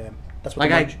 Yeah. That's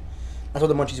what like that's what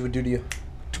the munchies would do to you.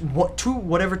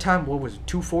 Whatever time? What was it?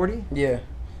 240? Yeah.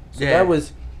 So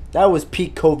that was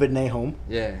peak COVID Nahom.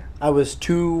 Yeah. I was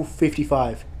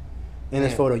 255 in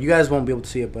this photo. You guys won't be able to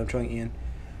see it, but I'm showing Ian.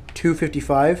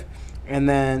 255, and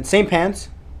then same pants.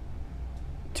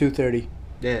 230.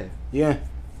 Yeah. Yeah.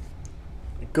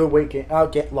 Good weight gain. I'll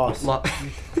get lost.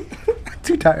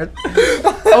 Too tired.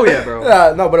 Oh yeah,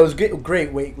 bro. No, but it was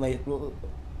great weight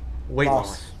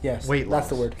loss. Yes, weight loss. That's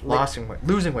the word.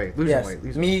 Losing weight, losing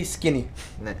weight. Me skinny.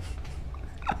 Nah.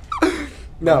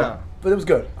 No, but it was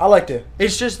good. I liked it.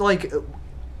 It's just like,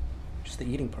 just the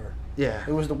eating part. Yeah.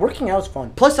 It was the working out was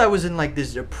fun. Plus, I was in like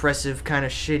this oppressive kind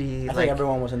of shitty. I think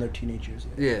everyone was in their teenage years.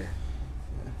 Yeah.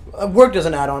 Work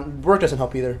doesn't add on. Work doesn't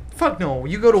help either. Fuck no.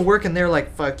 You go to work and they're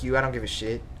like, fuck you, I don't give a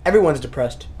shit. Everyone's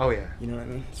depressed. Oh, yeah. You know what I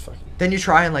mean? It's fucking... Then you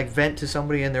try and like vent to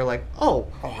somebody and they're like,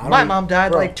 my mom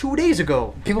died like 2 days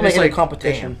ago. People make it like, a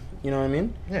competition. Damn. You know what I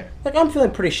mean? Yeah. Like, I'm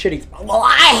feeling pretty shitty. Well,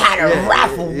 I had a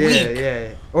rough week.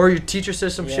 Yeah. Or your teacher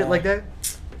says some shit like that.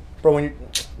 Bro, when you...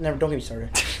 Never, don't get me started.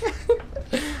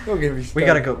 Don't get me started. We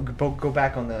gotta go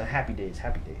back on the happy days.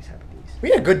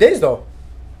 We had good days, though.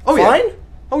 Oh, Fine? Yeah.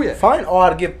 Oh, yeah. Fine? Oh,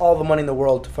 I'd give all the money in the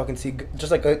world to fucking see...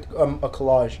 Just like a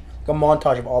collage. Like a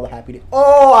montage of all the happy days.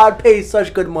 Oh, I'd pay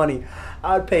such good money.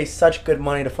 I'd pay such good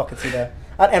money to fucking see that.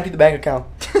 I'd empty the bank account.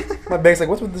 My bank's like,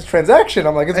 what's with this transaction?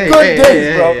 I'm like, it's good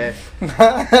days,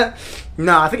 bro.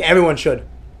 Nah, I think everyone should.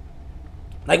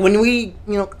 Like when we,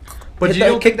 you know. But you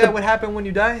don't think that would happen when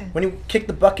you die? When you kick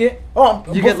the bucket? Oh,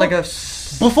 you get like a.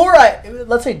 Before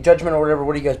let's say judgment or whatever.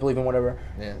 What do you guys believe in? Whatever.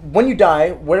 Yeah. When you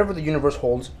die, whatever the universe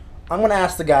holds, I'm gonna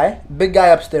ask the guy, big guy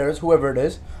upstairs, whoever it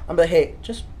is. I'm like, hey,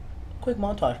 just quick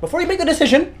montage before you make a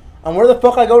decision on where the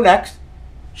fuck I go next.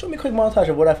 Show me a quick montage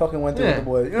of what I fucking went through with the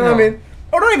boys. You know what I mean?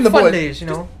 Or not even the fun boys. Days, you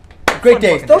know. Great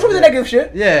days. Don't show me the negative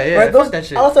shit. Yeah. Right? Fuck that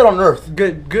shit. I'll say it on Earth.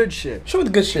 Good shit. Show me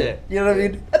the good shit. Yeah. You know what I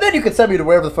mean? And then you can send me to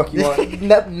wherever the fuck you want.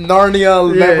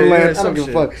 Narnia, Neverland. I don't give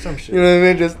a fuck. Some shit. You know what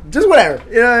I mean? Just whatever.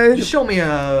 You know what I mean? Just show me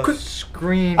a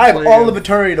screen. I have all of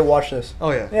eternity to watch this. Oh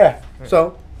yeah. Yeah.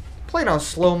 So. Play it on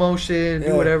slow motion.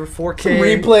 Do whatever. 4K. Some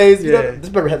replays. You know, this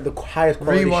better had the highest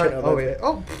quality Rewind. shit. Oh yeah.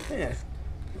 Oh. Yeah.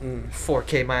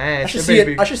 4K my ass. I should see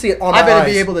it on my eyes. I better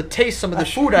be able to taste some of the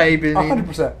food I ate.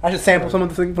 100%. I should sample some of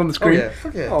the thing from the screen.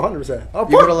 Oh yeah. 100%. Oh,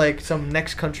 you go to like some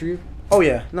next country. Oh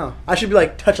yeah. No. I should be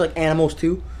like touch like animals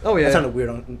too. Oh yeah. That sounded weird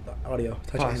on audio.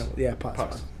 Touch animals. Yeah.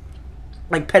 Pause.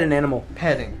 Like pet an animal.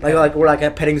 Petting. Like we're like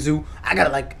at a petting zoo. I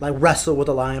gotta like wrestle with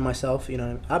a lion myself. You know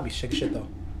what I mean? I'd be sick as shit though.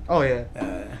 Oh yeah.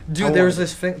 Dude, there was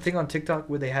this thing on TikTok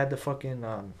where they had the fucking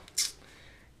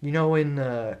you know, in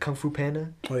Kung Fu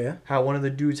Panda? Oh, yeah? How one of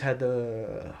the dudes had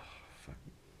a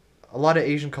lot of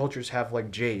Asian cultures have,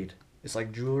 like, jade. It's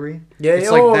like jewelry. Yeah,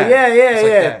 it's like that. Yeah, it's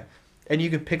like that. And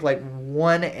you could pick, like,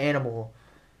 one animal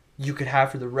you could have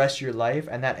for the rest of your life,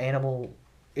 and that animal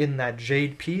in that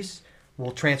jade piece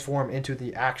will transform into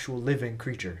the actual living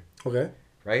creature. Okay.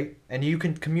 Right? And you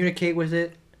can communicate with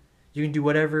it. You can do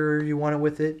whatever you want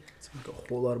with it. It's like a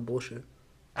whole lot of bullshit.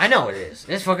 I know it is.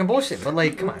 It's fucking bullshit. But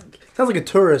like, come on. Sounds like a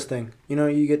tourist thing. You know,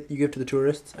 you give to the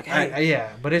tourists. Like, hey. Yeah,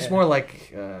 but it's more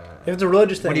like. If it's a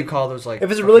religious thing. What do you call those like?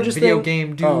 If it's a religious video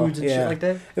game dudes and shit like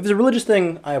that. If it's a religious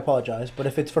thing, I apologize. But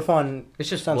if it's for fun, it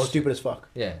just sounds stupid as fuck.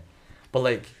 Yeah, but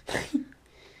like,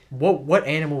 what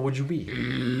animal would you be?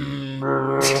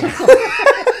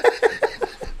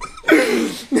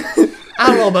 I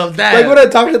don't know about that. Like when I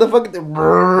talk to the fucking thing.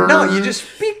 No, you just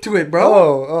speak to it,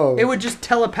 bro. Oh. It would just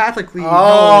telepathically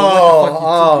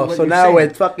know what so now saying.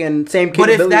 It's fucking same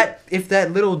capability. But if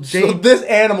that little jade... So this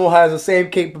animal has the same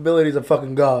capabilities of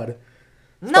fucking God.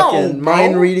 No, fucking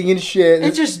mind reading and shit.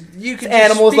 It just... You can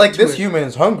animals like this it. human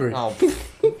is hungry. Oh,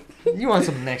 you want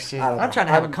some next shit. I'm trying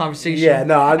to have a conversation. Yeah,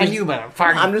 no, I'm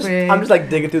just like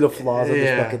digging through the flaws of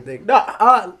this fucking thing.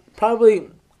 No,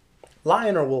 probably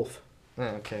lion or wolf.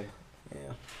 Okay.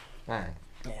 Yeah. Alright.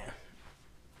 Yeah.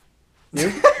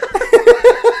 You?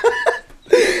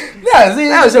 Yeah, see,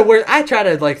 that was a weird. I try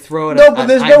to like throw it. No, but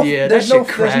there's idea. There's no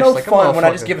like fun when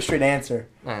I just give a straight answer.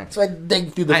 Right. So I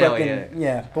dig through the fucking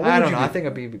yeah. But I don't know. I think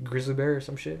I'd be a grizzly bear or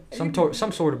some shit. Some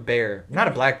sort of bear. Not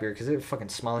a black bear because they're fucking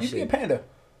small as shit. You'd be a panda.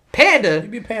 Panda?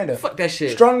 You'd be a panda. Fuck that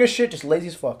shit. Strong as shit, just lazy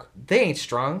as fuck. They ain't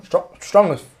strong.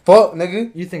 Strong as fuck,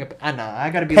 nigga. You think I know? I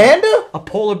gotta be panda? Like a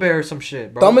polar bear or some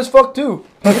shit, bro. Dumb as fuck too.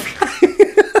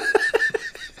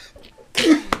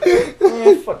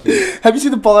 Fuck you. Have you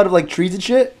seen them fall out of like trees and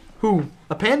shit? Who?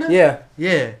 A panda? Yeah.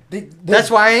 Yeah. That's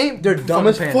why I ain't. They're dumb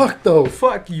as fuck though.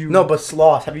 Fuck you. No, but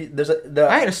sloths. Have you?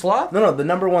 I ain't a sloth. No. The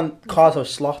number one cause of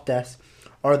sloth deaths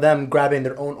are them grabbing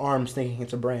their own arms, thinking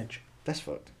it's a branch. That's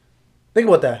fucked. Think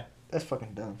about that. That's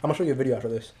fucking dumb. I'm gonna show you a video after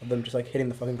this of them just like hitting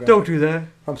the fucking ground. Don't do that.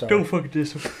 I'm sorry. Don't fucking do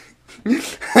this.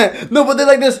 No, but they're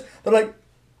like this. They're like,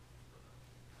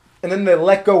 and then they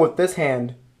let go with this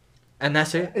hand. And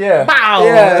that's it. Yeah. Wow.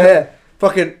 Yeah.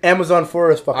 Fucking Amazon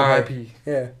forest. Fucking. R.I.P.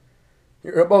 Yeah.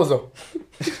 You're a bozo.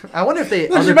 I wonder if they.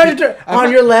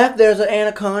 On your left, there's an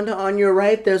anaconda. On your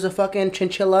right, there's a fucking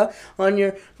chinchilla. On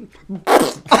your.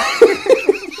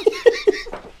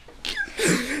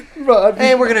 Bro,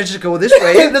 and we're gonna just go this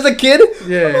way. There's a kid.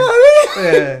 Yeah.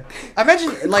 Yeah. I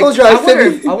imagine like Close your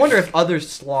eyes, I wonder if other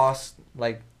sloths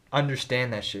like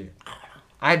understand that shit.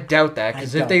 I doubt that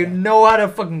because if they know how to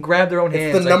fucking grab their own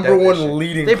hands, it's the number one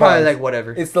leading. They cause. probably like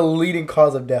whatever. It's the leading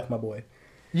cause of death, my boy.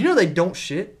 You know they don't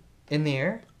shit in the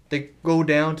air. They go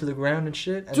down to the ground and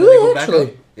shit. And Do then they they go actually?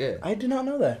 back up. Yeah. I did not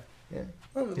know that. Yeah.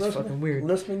 Oh, It's fucking weird.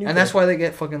 And that's why they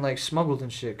get fucking like smuggled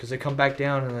and shit because they come back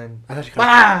down and then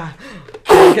ah!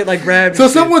 get like grabbed. So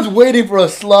someone's waiting for a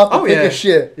sloth to take a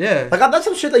shit. Yeah. Like that's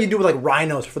some shit that you do with like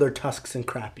rhinos for their tusks and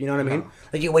crap. You know what I mean?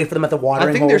 Like you wait for them at the watering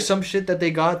hole. I think there's some shit that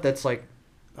they got that's like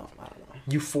I don't know.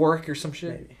 Euphoric or some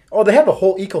shit. Maybe. Oh, they have a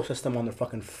whole ecosystem on their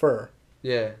fucking fur.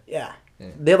 Yeah. Yeah.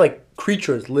 They have like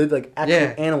creatures like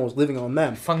actual animals living on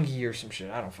them. Fungi or some shit.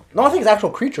 I don't fucking know. I think it's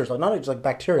actual creatures, like not just like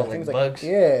bacteria. Oh, like bugs.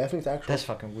 Like, yeah, I think it's actual. That's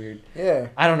fucking weird. Yeah.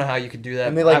 I don't know how you could do that.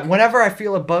 And they like whenever I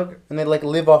feel a bug, and they like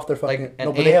live off their fucking. Like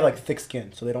no, but they have like thick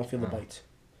skin, so they don't feel the bites.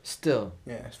 Still.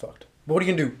 Yeah, it's fucked. But what are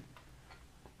you gonna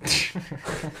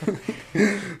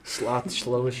do? Sloth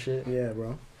slow as shit. Yeah,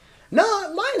 bro. No,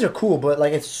 lions are cool, but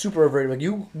like it's super overrated. Like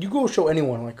you go show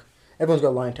anyone, like everyone's got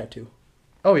a lion tattoo.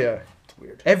 Oh yeah, it's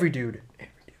weird. Every dude.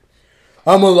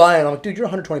 I'm a lion. I'm like, dude, you're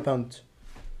 120 pounds.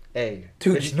 Hey,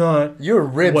 dude, it's not. Your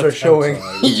ribs are showing.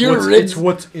 Your ribs. It's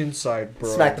what's inside, bro.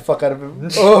 Smack the fuck out of him.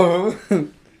 Oh.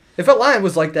 If a lion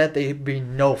was like that, they'd be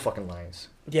no fucking lions.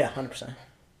 Yeah, 100%.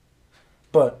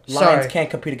 But lions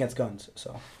can't compete against guns,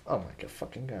 so. Oh my god,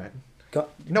 fucking god.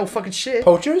 No fucking shit.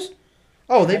 Poachers?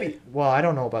 Oh, they be. Well, I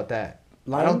don't know about that.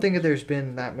 Lion? I don't think that there's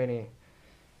been that many.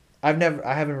 I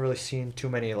haven't really seen too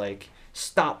many like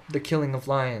stop the killing of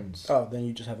lions. Oh, then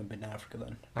you just haven't been to Africa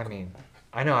then. I mean,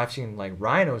 I know I've seen like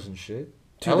rhinos and shit.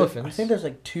 Elephants. I think there's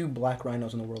like 2 black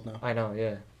rhinos in the world now. I know,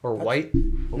 yeah. Or white.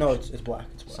 No, it's black.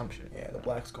 It's black. Some shit. Yeah, the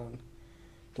black's going.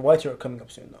 The whites are coming up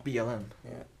soon though. BLM.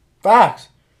 Yeah. Facts.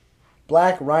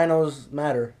 Black rhinos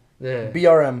matter. Yeah.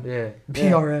 BRM. Yeah.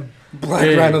 BRM.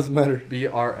 Black rhinos matter.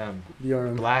 BRM.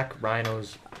 BRM. Black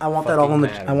rhinos. I want that all in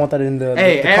the. I want that in the.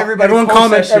 Hey, everybody! Everyone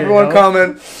comment. Shit, everyone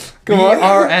comment. Come on.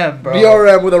 BRM, bro.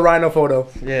 BRM with a rhino photo.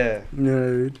 Yeah.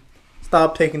 Dude.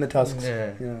 Stop taking the tusks.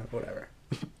 Yeah. Yeah. Whatever.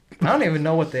 I don't even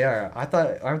know what they are. I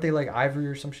thought, aren't they like ivory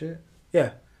or some shit?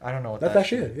 Yeah. I don't know what that's that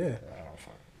shit. Yeah. I don't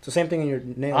fuck. It's the same thing in your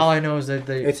nails. All I know is that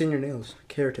they. It's in your nails.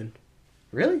 Keratin.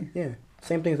 Really? Yeah.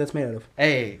 Same thing that's made out of.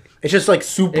 Hey. It's just like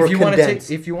super if you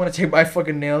condensed. If you want to take my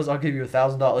fucking nails, I'll give you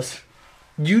 $1,000.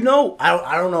 You know,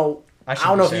 I don't know. I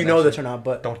don't know if you know this or not,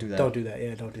 but don't do that. Don't do that.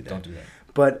 Yeah, don't do that. Don't do that.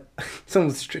 But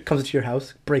someone comes into your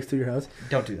house, breaks through your house.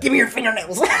 Don't do that. Give me your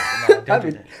fingernails. No, don't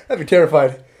do that. I'd be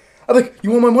terrified. I'm like, you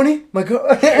want my money? My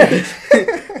God.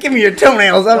 Give me your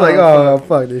toenails. I'm like, oh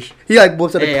fuck this. He like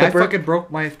looks at a clipper. I fucking broke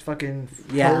my fucking.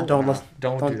 Yeah, don't do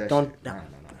that. Don't. No.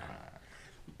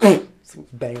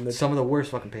 Banging the. Some of the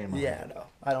worst fucking pain in my life. Yeah, no,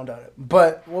 I don't doubt it.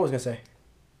 But what was I gonna say?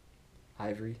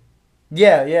 Ivory.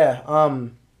 Yeah.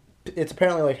 It's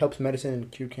apparently like helps medicine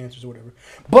and cure cancers or whatever.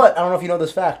 But I don't know if you know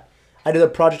this fact. I did a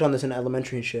project on this in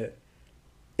elementary and shit.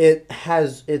 It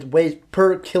weighs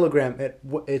per kilogram.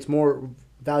 It's more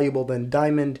valuable than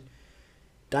diamond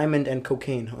and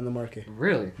cocaine on the market.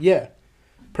 Really? Yeah,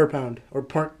 per pound or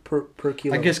per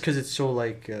kilo. I guess because it's so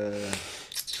like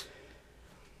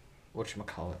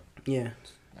whatchamacallit. Yeah,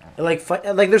 like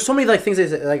there's so many like things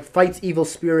that like fights evil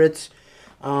spirits,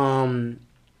 something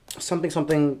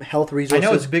health resources. I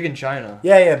know it's big in China.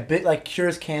 Yeah, bit like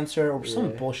cures cancer or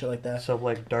some bullshit like that. Some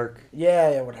like dark.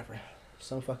 Yeah, whatever.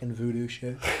 Some fucking voodoo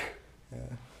shit. Yeah.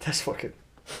 That's fucking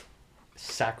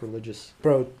sacrilegious.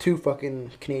 Bro, 2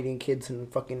 fucking Canadian kids in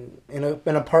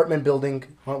an apartment building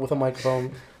with a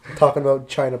microphone talking about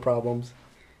China problems.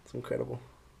 It's incredible.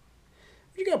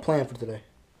 What you got planned for today?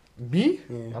 Me?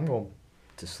 Yeah. I'm going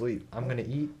to sleep. I'm gonna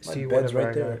eat. My see bed's whatever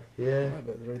right there. Yeah. My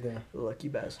bed's right there. Lucky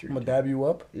bastard. I'm gonna dab you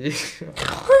up. Yeah.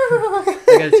 I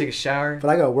gotta take a shower.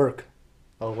 But I gotta work.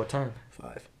 Oh, what time?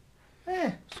 5.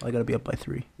 So I gotta be up by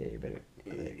 3. Yeah, you better.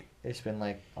 It's been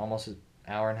like almost an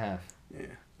hour and a half. Yeah.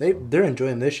 They're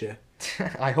enjoying this shit.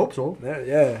 I hope so.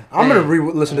 Yeah. I'm gonna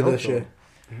listen to this so. shit.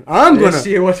 I'm gonna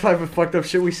see what type of fucked up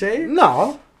shit we say.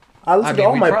 No. I listen to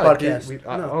all my podcasts.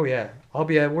 No. Oh yeah. I'll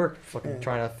be at work fucking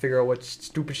trying to figure out what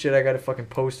stupid shit I gotta fucking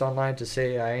post online to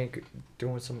say I ain't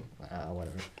doing some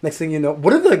whatever. Next thing you know,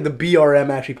 what if like the BRM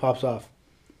actually pops off?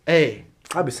 Hey.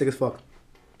 I'd be sick as fuck.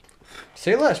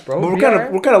 Say less, bro. But we're kind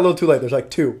of a little too late. There's like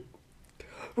 2.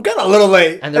 We're kind of a little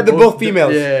late. And they're both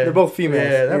females. Yeah. They're both females.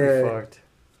 Yeah, that'd be fucked.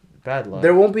 Bad luck.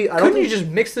 There won't be. Couldn't you just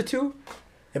mix the 2?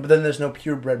 Yeah, but then there's no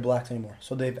purebred blacks anymore,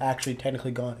 so they've actually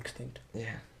technically gone extinct.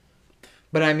 Yeah.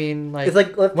 But I mean, like, it's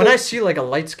like when I see like a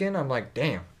light skin, I'm like,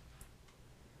 damn.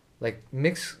 Like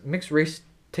mixed race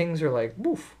things are like,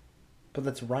 woof. But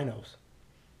that's rhinos.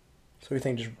 So you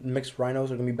think just mixed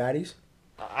rhinos are gonna be baddies?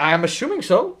 I'm assuming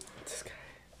so. This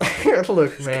guy.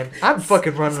 Look, man, I'm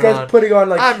fucking running on. This guy's putting on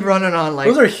like. I'm running on like.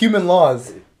 Those are human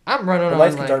laws. I'm running the on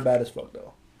light skins like. are bad as fuck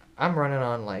though. I'm running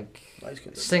on like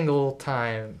single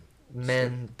time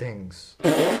men things,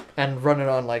 and running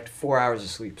on like 4 hours of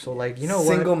sleep. So like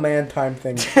single man time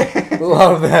thing.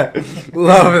 Love that.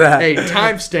 Love that. Hey,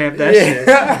 timestamp that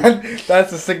shit.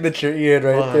 That's the signature Ian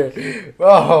right there.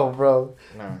 Oh, bro.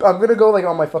 No. I'm gonna go like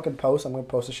on my fucking post. I'm gonna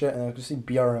post the shit and I'm gonna see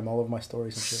BRM all over my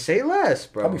stories and shit. Say less,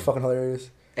 bro. That'd be fucking hilarious.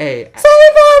 Hey.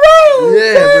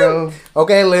 Yeah, bro.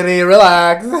 Okay, Lenny,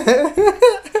 relax.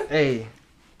 Hey.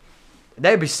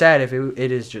 That'd be sad if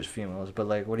it is just females, but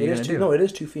like, what are you gonna do? No, it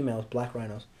is 2 females, black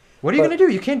rhinos. What are you gonna do?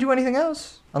 You can't do anything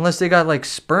else unless they got like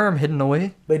sperm hidden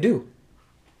away. They do.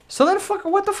 So then,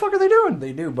 what the fuck are they doing?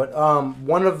 They do, but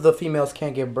one of the females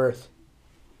can't give birth.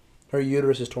 Her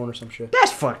uterus is torn or some shit.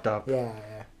 That's fucked up. Yeah.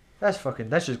 That's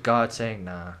just God saying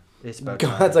nah. It's about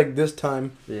God's time. Like this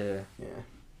time. Yeah.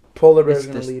 Polar bear's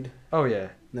gonna lead. Oh yeah.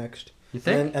 Next. You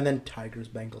think? And then tigers,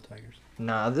 Bengal tigers.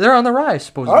 Nah, they're on the rise,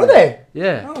 supposedly. Are they?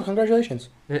 Yeah. Oh, congratulations.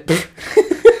 Bro,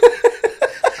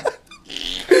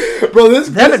 bro,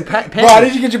 I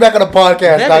need to get you back on a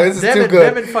podcast, dog. This is too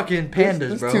good. Them and fucking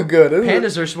pandas, bro. It's too good.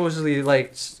 Pandas are supposedly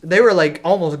like, they were like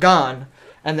almost gone,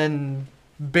 and then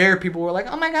bear people were like,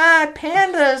 oh my god,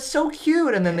 pandas, so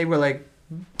cute, and then they were like,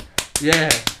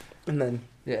 yeah. And then,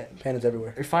 yeah, pandas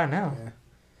everywhere. They're fine now. Yeah.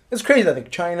 It's crazy that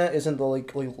like China isn't the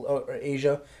or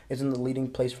Asia isn't the leading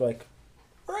place for like,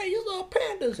 raise the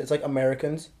pandas. It's like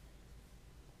Americans.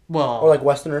 Well, or like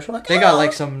Westerners. Like, they got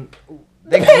like some.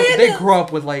 They grew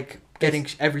up with like getting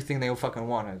everything they fucking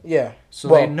wanted. Yeah. So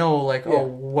they know like, oh,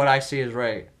 what I see is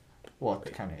right. Well,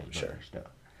 it kind of is. Sure.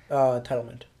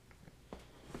 Entitlement.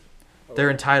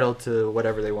 They're entitled to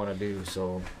whatever they want to do.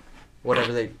 So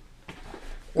whatever they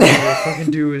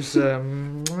fucking do is all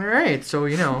right. So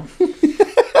we're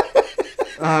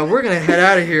gonna head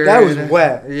out of here. That was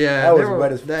wet. Yeah, that was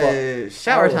wet as fuck.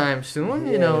 Shower time soon.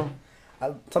 Yeah.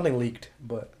 Something leaked,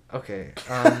 but okay.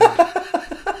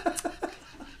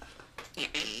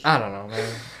 I don't know,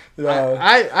 man.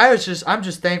 I'm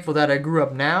just thankful that I grew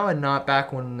up now and not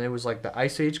back when it was like the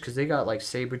Ice Age, because they got like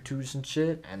saber-tooths and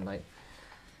shit, and like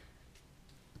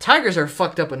tigers are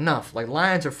fucked up enough. Like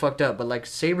lions are fucked up, but like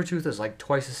saber-tooth is like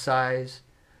twice the size.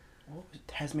 What was it,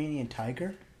 Tasmanian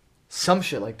tiger? Some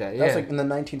shit like that. Yeah. That was like in the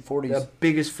 1940s. The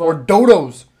biggest fuck. Or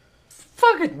dodos.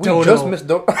 Fucking we dodo. Just missed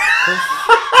dodo.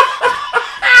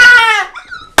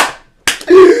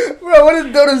 Bro, what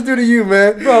did dodos do to you,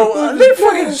 man? Bro, they're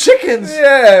fucking chickens.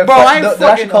 Yeah, bro. I fucking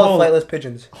actually call it flightless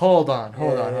pigeons. Hold on.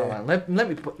 Let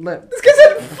me This guy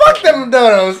said, "Fuck them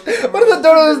dodos." What did the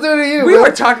dodos do to you? We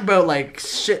were talking about like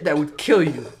shit that would kill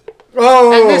you.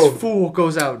 Oh. And this fool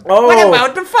goes out. Oh. What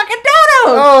about the fucking dodos?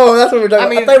 Oh, that's what we're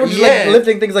talking about. I thought we were just like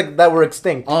lifting things like that were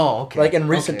extinct. Oh, okay. Like in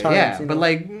recent times. Yeah, but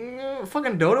like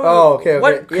fucking dodo. Oh, okay.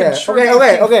 What okay,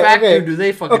 factor do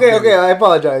they fucking do? Okay, I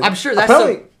apologize. I'm sure that's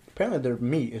apparently their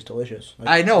meat is delicious. Like,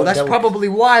 I know, that's probably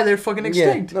why they're fucking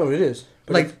extinct. Yeah, no, it is.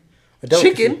 But like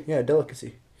chicken. Yeah,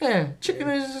 delicacy. Yeah, chicken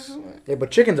is. Yeah, but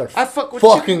chickens are fucking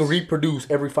chickens. Reproduce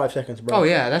every 5 seconds, bro. Oh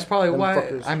yeah, that's probably why.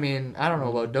 Fuckers. I mean, I don't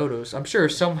know about dodos. I'm sure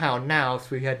somehow now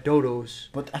if we had dodos.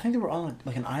 But I think they were on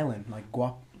like an island, like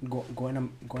Guanam.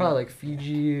 Probably like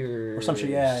Fiji or some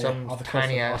shit. Yeah, some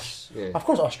tiny ass. Yeah. Of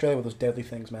course, Australia with those deadly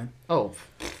things, man. Oh.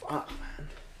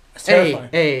 Man.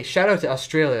 Hey! Shout out to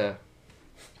Australia.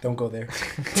 Don't go there.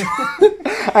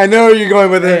 I know where you're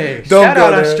going with it. Don't shout go out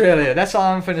there. Australia. That's all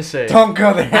I'm finna say. Don't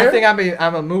go there. I think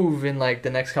I'm a move in like the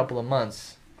next couple of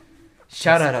months.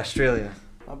 Shout out Australia.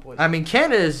 I mean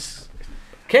Canada's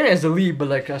the lead, but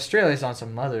like Australia's on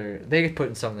some other. They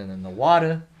putting something in the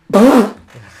water. But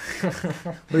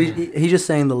he's just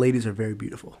saying the ladies are very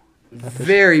beautiful.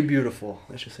 Very beautiful.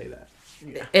 Let's just say that.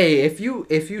 Yeah. Hey, if you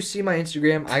see my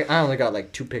Instagram, I only got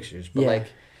like 2 pictures, but like.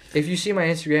 If you see my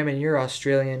Instagram and you're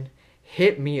Australian,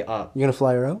 hit me up. You gonna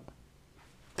fly her out?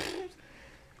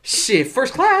 Shit,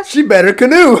 first class. She better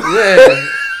canoe. Yeah.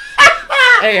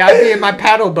 Hey, I'd be in my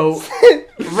paddle boat,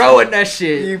 rowing that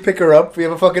shit. You pick her up. We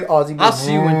have a fucking Aussie boat. I'll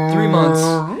see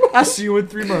you in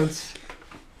 3 months.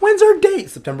 When's our date?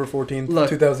 September 14th, Look,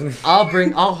 2000.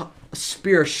 I'll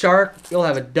spear a shark. You'll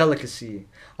have a delicacy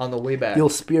on the way back. You'll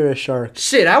spear a shark.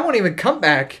 Shit, I won't even come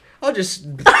back. I'll just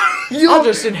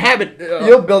inhabit.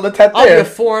 You'll build a tent I'll there. be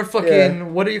a foreign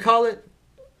fucking. What do you call it?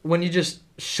 When you just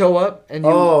show up and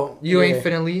you ain't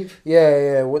finna leave.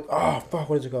 Yeah. What? Oh fuck!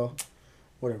 What is it called?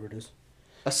 Whatever it is.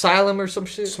 Asylum or some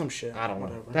shit. Some shit. I don't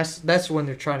know. That's when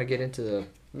they're trying to get into the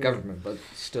government, but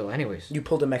still. Anyways. You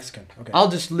pulled a Mexican. Okay. I'll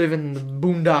just live in the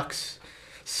boondocks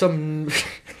some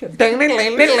ding, ding,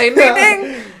 ding, ding, ding,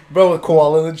 ding. Bro, with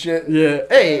koalas and shit. Yeah.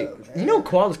 Hey, you know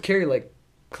koalas carry like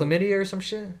chlamydia or some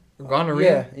shit? Or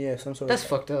gonorrhea? Yeah, some sort That's of.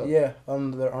 fucked up. Yeah,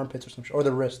 on their armpits or some shit. Or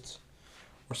their wrists.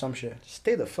 Or some shit.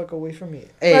 Stay the fuck away from me.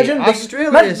 Hey, Imagine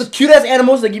Australia is... the cute ass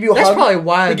animals that give you a hug. That's probably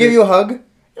why... They give you a hug. You're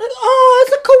like, oh,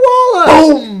 it's a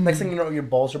koala. Boom! Next thing you know, your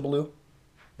balls are blue.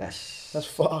 That's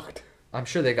fucked. I'm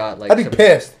sure they got like... I'd be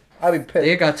pissed.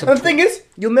 They got some... And the thing is,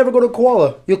 you'll never go to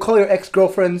koala. You'll call your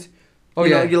ex-girlfriends... Oh,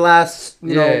 you know, your last,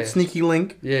 you know, sneaky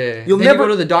link. Yeah. You'll then never you go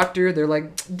to the doctor. They're like,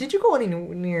 "Did you go any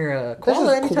near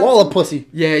koala anytime?" Koala pussy.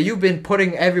 Yeah, you've been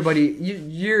putting everybody.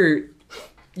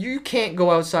 You can't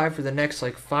go outside for the next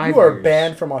like 5 years. You are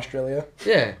banned from Australia.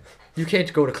 Yeah, you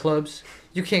can't go to clubs.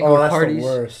 You can't go to parties. The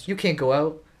worst. You can't go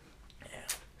out. Yeah.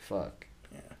 Fuck.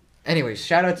 Yeah. Anyways,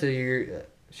 shout out to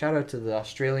the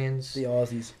Australians. The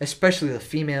Aussies. Especially the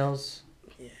females.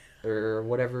 Yeah. Or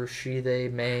whatever she, they,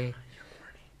 may.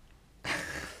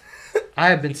 I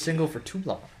have been single for too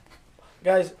long.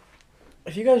 Guys,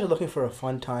 if you guys are looking for a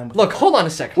fun time... Look, hold on a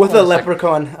second. With a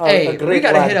leprechaun. Hey,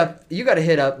 you gotta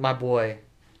hit up my boy,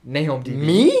 Nahom DB.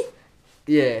 Me?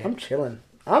 Yeah. I'm chilling.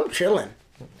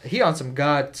 He on some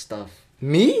God stuff.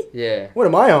 Me? Yeah. What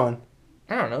am I on?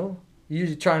 I don't know.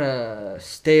 You trying to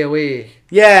stay away.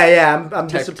 Yeah, I'm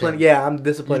disciplined. Yeah, I'm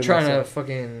disciplined. You're trying to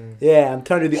fucking... Yeah, I'm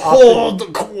trying to do the opposite. Hold the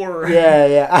core.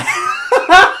 Yeah.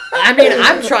 I mean,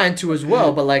 I'm trying to as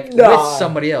well, but like with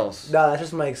somebody else. No, that's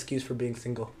just my excuse for being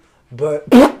single. But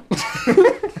no,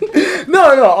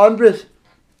 I'm just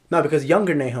because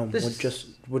younger Nahom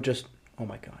would just. Oh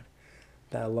my god,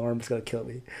 that alarm's gonna kill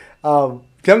me.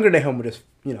 Younger Nahom would just,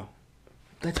 you know.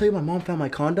 Did I tell you my mom found my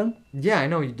condom? Yeah, I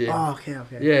know you did. Oh, okay.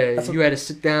 Yeah, you had to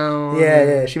sit down.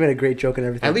 Yeah. She made a great joke and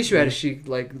everything. At least you had joked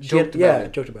about it. Yeah,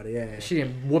 joked about it. Yeah. She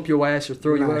didn't whoop your ass or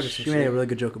throw you out or something. She made a really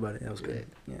good joke about it. That was good.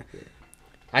 Yeah.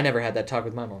 I never had that talk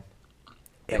with my mom.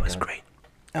 It was great.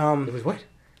 It was what?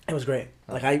 It was great.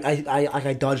 Like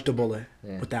I dodged a bullet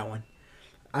with that one.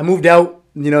 I moved out.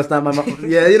 You know, it's not my mom.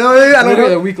 Yeah, you know what I mean? I don't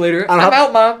know. A week later, I'm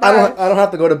out, mom. Bye. I don't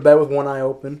have to go to bed with one eye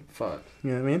open. Fuck.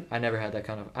 You know what I mean? I never had that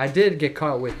kind of... I did get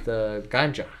caught with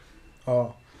ganja.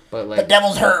 Oh. But like... The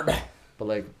devil's herb. But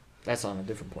like, that's on a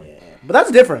different point. Yeah. But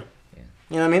that's different. Yeah.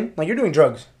 You know what I mean? Like, you're doing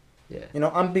drugs. Yeah. You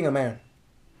know, I'm being a man.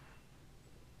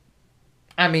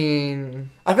 I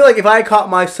mean... I feel like if I caught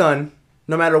my son,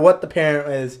 no matter what the parent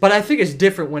is... But I think it's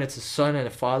different when it's a son and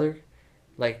a father.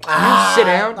 Like, you sit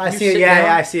down... I see it,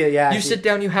 yeah, I see it, yeah. You sit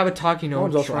down, you have a talk, you know... My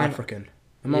mom's also African.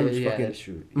 My mom's fucking... that's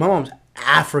true. My mom's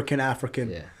African.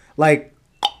 Yeah. Like...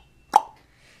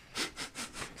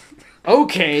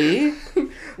 Okay.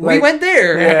 We went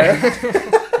there. Yeah.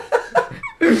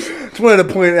 Just wanted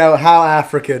to point out how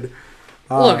African...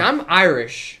 Look, I'm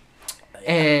Irish.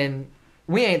 And...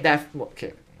 We ain't that...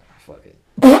 Okay. Fuck it.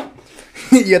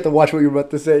 You have to watch what you're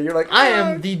about to say. You're like... I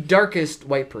am the darkest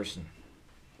white person.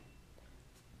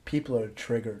 People are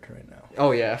triggered right now.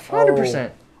 Oh, yeah.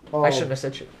 100%. Oh. I shouldn't have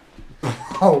said shit.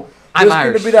 Oh. I'm There's Irish. There's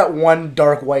going to be that one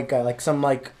dark white guy. Like some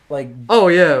like... Oh,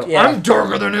 yeah. I'm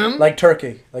darker than him. Like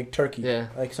Turkey. Yeah.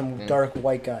 Like some dark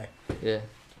white guy. Yeah.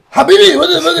 Habibi, what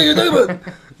the fuck are you talking about?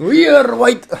 We are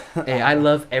white. Hey, I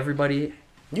love everybody.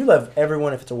 You love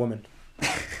everyone if it's a woman.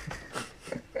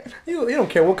 You don't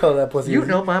care what color that pussy is. You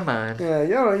know my mind. Yeah,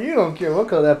 you don't care what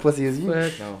color that pussy is.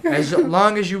 But no. As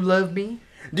long as you love me.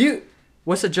 Do you...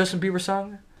 What's the Justin Bieber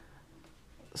song?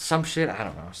 Some shit, I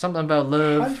don't know. Something about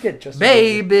love. How'd you get Justin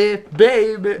Bieber?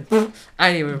 Baby. I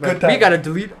ain't even remember. We gotta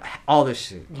delete all this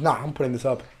shit. Nah, I'm putting this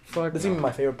up. Fuck. This is even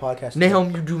my favorite podcast.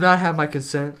 Nahom, you do not have my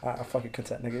consent. I fucking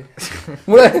consent, nigga.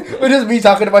 What just me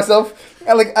talking to myself?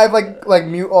 I've like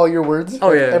mute all your words.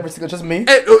 Oh yeah. Every single, just me.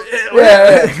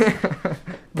 Yeah.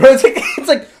 Bro, it's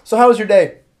like, so how was your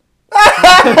day?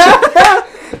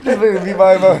 Just me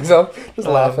by myself, just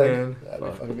laughing. Man. That'd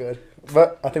be fucking good.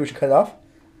 But I think we should cut it off.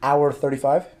 Hour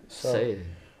 35. So, say it.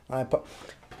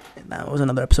 That was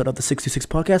another episode of the 66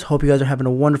 Podcast. Hope you guys are having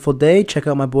a wonderful day. Check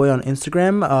out my boy on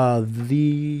Instagram,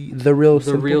 the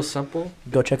real simple.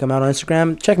 Go check him out on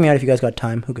Instagram. Check me out if you guys got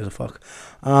time. Who gives a fuck?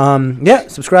 Yeah,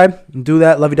 subscribe. Do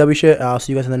that lovey-dovey shit. I'll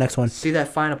see you guys in the next one. See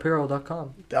that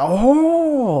fineapparel.com.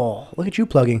 Oh, look at you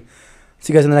plugging.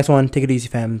 See you guys in the next one. Take it easy,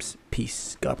 fams.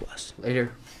 Peace. God bless.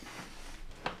 Later.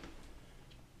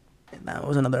 That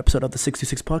was another episode of the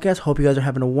 66 Podcast. Hope you guys are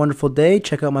having a wonderful day.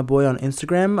 Check out my boy on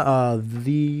Instagram,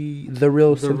 the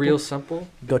real simple.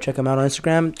 Go check him out on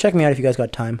Instagram. Check me out if you guys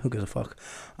got time. Who gives a fuck?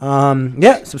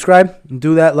 Yeah, subscribe.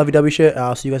 Do that lovey-dovey shit.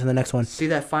 I'll see you guys in the next one. See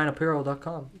that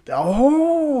fineapparel.com.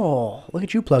 Oh, look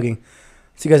at you plugging.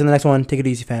 See you guys in the next one. Take it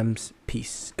easy, fams.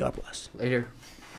 Peace. God bless. Later.